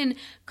 that you can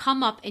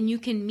come up and you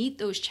can meet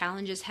those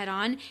challenges head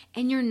on,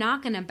 and you're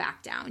not going to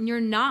back down. You're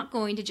not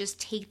going to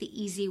just take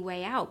the easy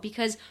way out,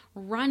 because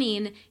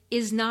running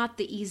is not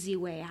the easy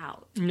way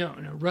out. No,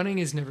 running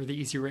is never the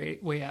easy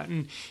way out.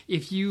 And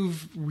if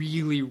you've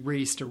really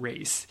raced a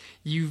race,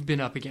 you've been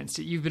up against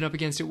it. You've been up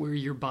against it where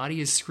your body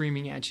is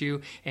screaming at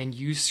you and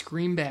you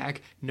scream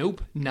back,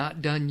 nope,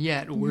 not done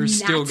yet. We're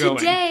still going.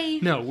 Today.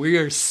 No, we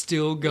are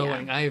still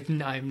going. Yeah.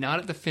 I'm not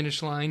at the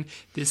finish line.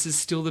 This is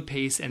still the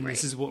pace, and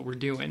this is what we're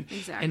doing.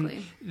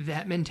 Exactly. And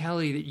that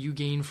mentality that you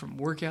gain from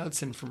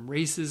workouts and from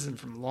races and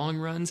from long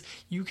runs,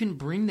 you can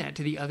bring that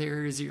to the other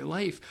areas of your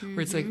life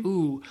where it's like,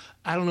 ooh,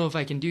 I don't know if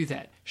I can do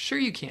that. Sure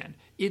you can.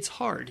 It's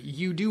hard.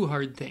 You do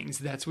hard things.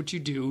 That's what you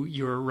do.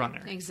 You're a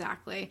runner.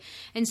 Exactly.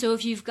 And so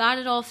if you've got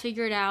it all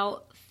figured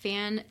out,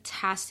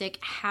 fantastic.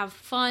 Have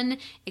fun,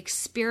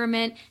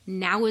 experiment.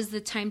 Now is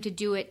the time to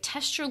do it.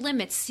 Test your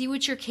limits. See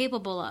what you're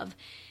capable of.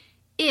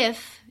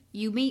 If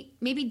you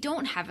maybe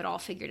don't have it all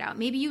figured out,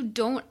 maybe you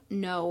don't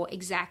know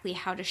exactly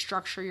how to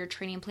structure your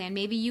training plan.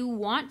 Maybe you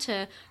want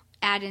to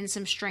add in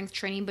some strength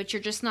training, but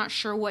you're just not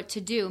sure what to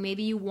do.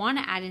 Maybe you want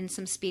to add in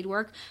some speed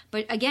work,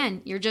 but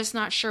again, you're just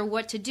not sure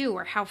what to do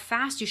or how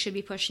fast you should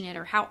be pushing it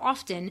or how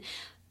often.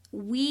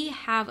 We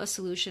have a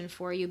solution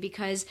for you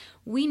because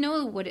we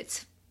know what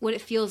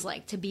it feels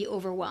like to be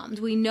overwhelmed.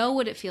 We know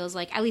what it feels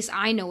like. At least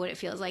I know what it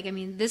feels like. I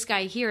mean, this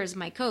guy here is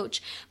my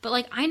coach, but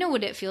like I know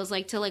what it feels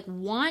like to like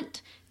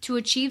want to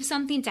achieve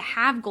something, to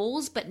have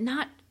goals, but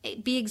not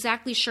be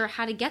exactly sure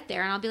how to get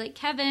there. And I'll be like,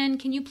 Kevin,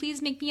 can you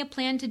please make me a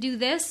plan to do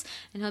this?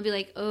 And he'll be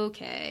like,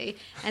 okay.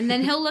 And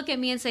then he'll look at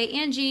me and say,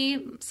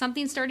 Angie,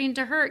 something's starting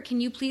to hurt. Can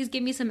you please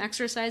give me some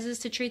exercises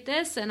to treat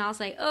this? And I'll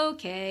say,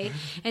 okay.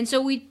 And so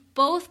we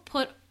both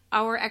put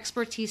our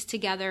expertise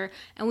together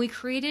and we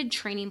created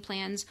training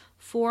plans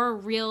for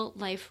real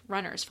life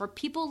runners, for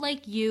people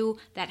like you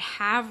that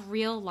have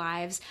real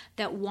lives,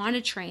 that want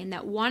to train,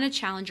 that want to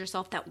challenge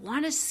yourself, that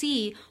want to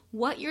see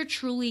what you're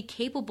truly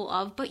capable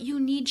of, but you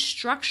need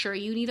structure.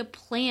 You need a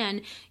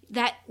plan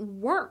that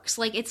works.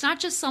 Like it's not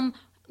just some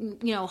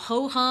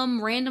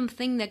ho-hum random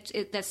thing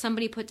that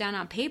somebody put down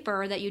on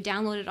paper or that you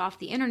downloaded off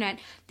the internet.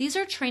 These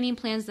are training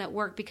plans that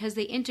work because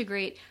they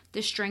integrate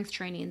the strength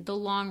training, the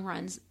long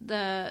runs,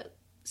 the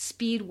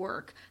speed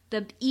work,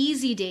 the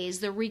easy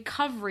days, the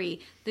recovery,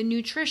 the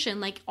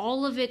nutrition, like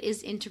all of it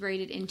is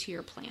integrated into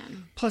your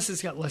plan. Plus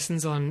it's got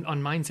lessons on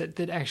mindset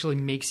that actually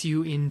makes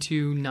you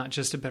into not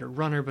just a better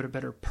runner, but a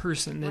better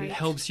person, that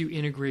helps you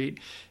integrate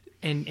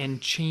and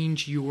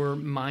change your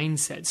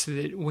mindset so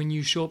that when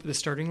you show up at the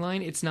starting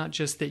line, it's not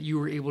just that you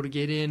were able to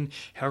get in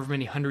however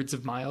many hundreds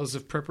of miles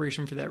of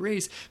preparation for that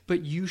race,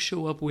 but you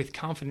show up with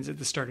confidence at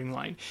the starting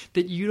line,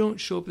 that you don't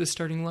show up at the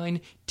starting line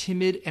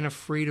timid and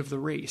afraid of the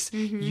race.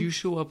 You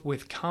show up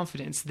with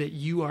confidence that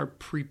you are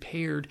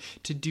prepared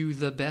to do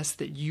the best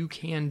that you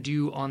can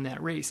do on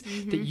that race,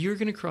 that you're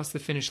going to cross the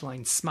finish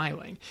line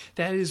smiling.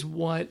 That is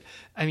what,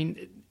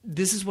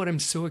 this is what I'm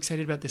so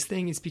excited about this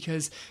thing, is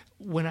because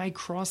when I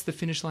crossed the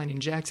finish line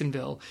in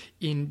Jacksonville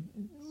in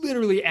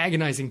literally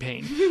agonizing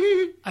pain,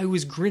 I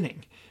was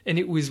grinning. And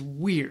it was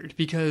weird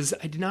because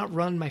I did not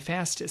run my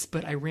fastest,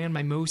 but I ran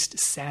my most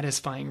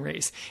satisfying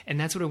race. And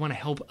that's what I want to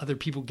help other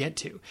people get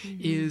to,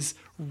 is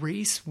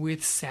race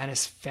with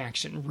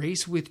satisfaction,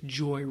 race with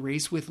joy,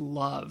 race with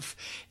love.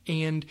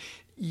 And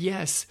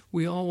yes,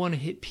 we all want to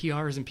hit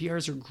PRs, and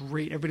PRs are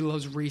great. Everybody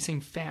loves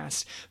racing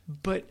fast.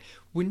 But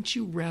wouldn't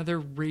you rather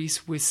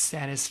race with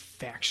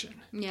satisfaction?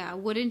 Yeah,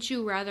 wouldn't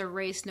you rather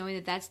race knowing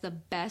that that's the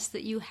best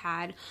that you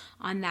had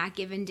on that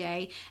given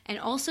day, and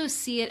also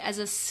see it as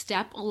a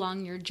step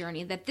along your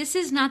journey, that this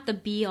is not the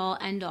be-all,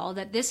 end-all,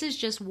 that this is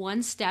just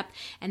one step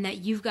and that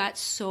you've got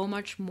so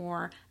much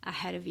more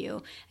ahead of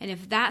you. And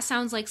if that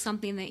sounds like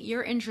something that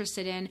you're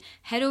interested in,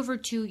 head over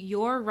to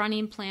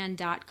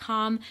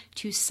yourrunningplan.com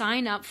to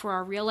sign up for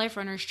our Real Life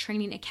Runners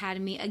Training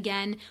Academy.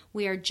 Again,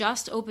 we are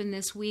just open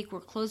this week. We're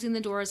closing the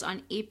doors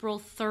on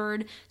April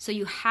 3rd, so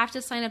you have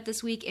to sign up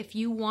this week if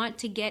you want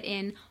to get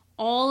in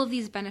all of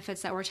these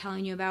benefits that we're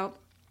telling you about.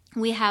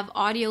 We have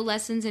audio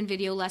lessons and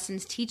video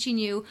lessons teaching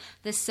you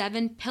the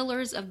 7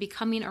 pillars of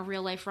becoming a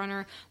real life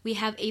runner. We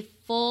have a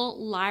full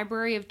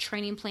library of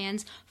training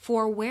plans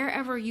for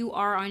wherever you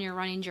are on your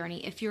running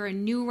journey. If you're a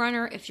new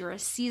runner, if you're a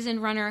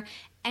seasoned runner,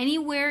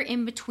 anywhere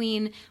in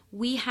between,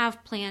 we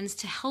have plans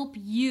to help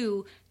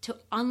you to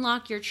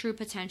unlock your true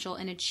potential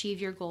and achieve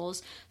your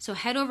goals. So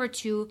head over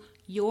to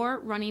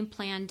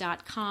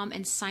yourrunningplan.com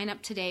and sign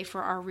up today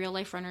for our Real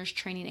Life Runners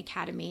Training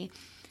Academy.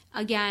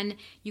 Again,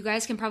 you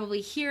guys can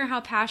probably hear how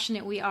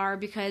passionate we are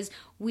because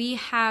we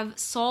have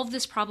solved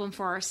this problem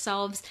for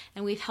ourselves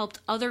and we've helped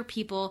other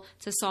people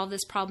to solve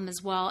this problem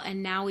as well.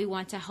 And now we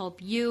want to help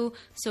you.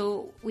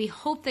 So we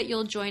hope that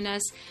you'll join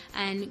us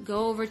and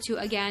go over to,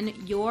 again,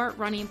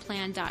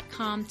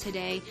 yourrunningplan.com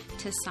today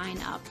to sign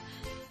up.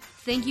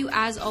 Thank you,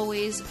 as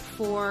always,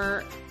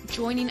 for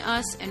joining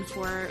us and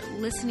for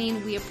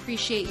listening. We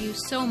appreciate you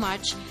so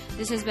much.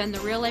 This has been the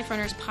Real Life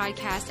Runners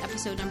Podcast,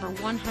 episode number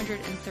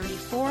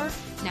 134.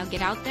 Now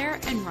get out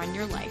there and run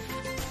your life.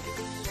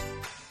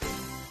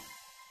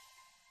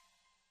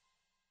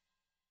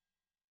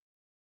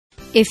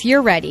 If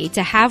you're ready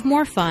to have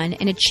more fun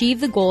and achieve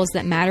the goals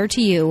that matter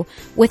to you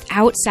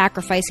without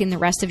sacrificing the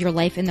rest of your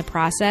life in the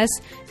process,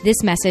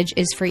 this message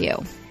is for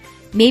you.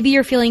 Maybe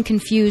you're feeling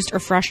confused or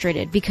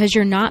frustrated because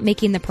you're not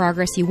making the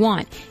progress you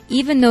want,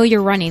 even though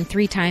you're running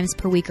 3 times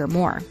per week or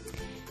more.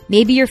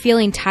 Maybe you're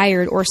feeling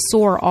tired or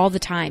sore all the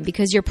time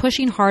because you're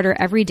pushing harder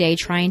every day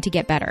trying to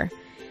get better.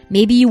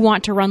 Maybe you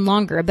want to run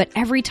longer, but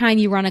every time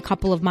you run a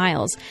couple of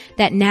miles,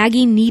 that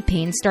nagging knee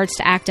pain starts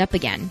to act up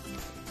again.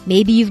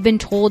 Maybe you've been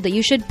told that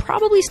you should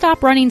probably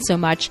stop running so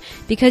much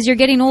because you're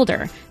getting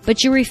older,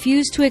 but you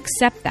refuse to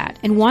accept that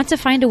and want to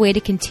find a way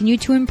to continue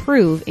to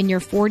improve in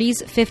your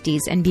 40s, 50s,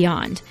 and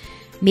beyond.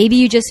 Maybe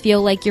you just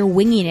feel like you're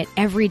winging it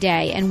every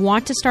day and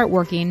want to start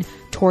working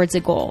towards a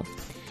goal.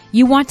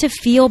 You want to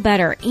feel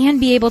better and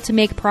be able to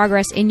make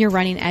progress in your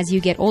running as you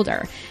get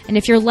older. And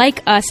if you're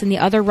like us and the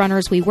other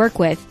runners we work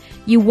with,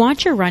 you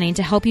want your running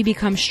to help you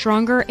become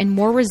stronger and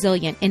more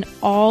resilient in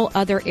all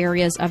other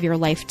areas of your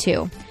life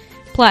too.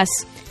 Plus,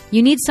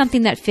 you need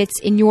something that fits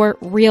in your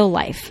real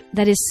life,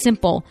 that is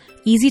simple,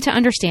 easy to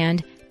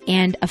understand,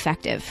 and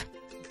effective.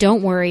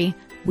 Don't worry,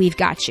 we've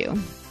got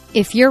you.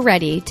 If you're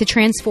ready to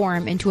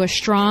transform into a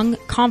strong,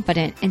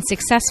 confident, and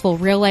successful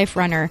real-life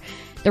runner,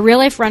 the Real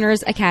Life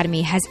Runners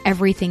Academy has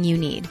everything you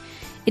need.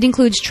 It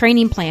includes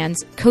training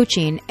plans,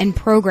 coaching, and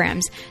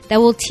programs that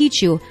will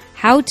teach you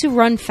how to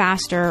run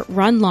faster,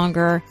 run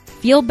longer,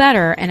 feel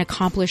better, and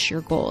accomplish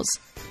your goals.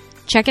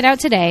 Check it out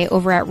today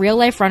over at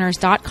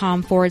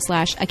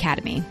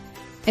realliferunners.com/academy.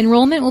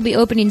 Enrollment will be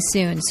opening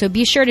soon, so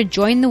be sure to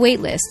join the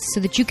waitlist so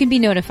that you can be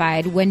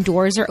notified when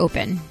doors are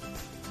open.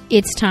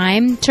 It's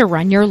time to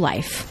run your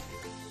life.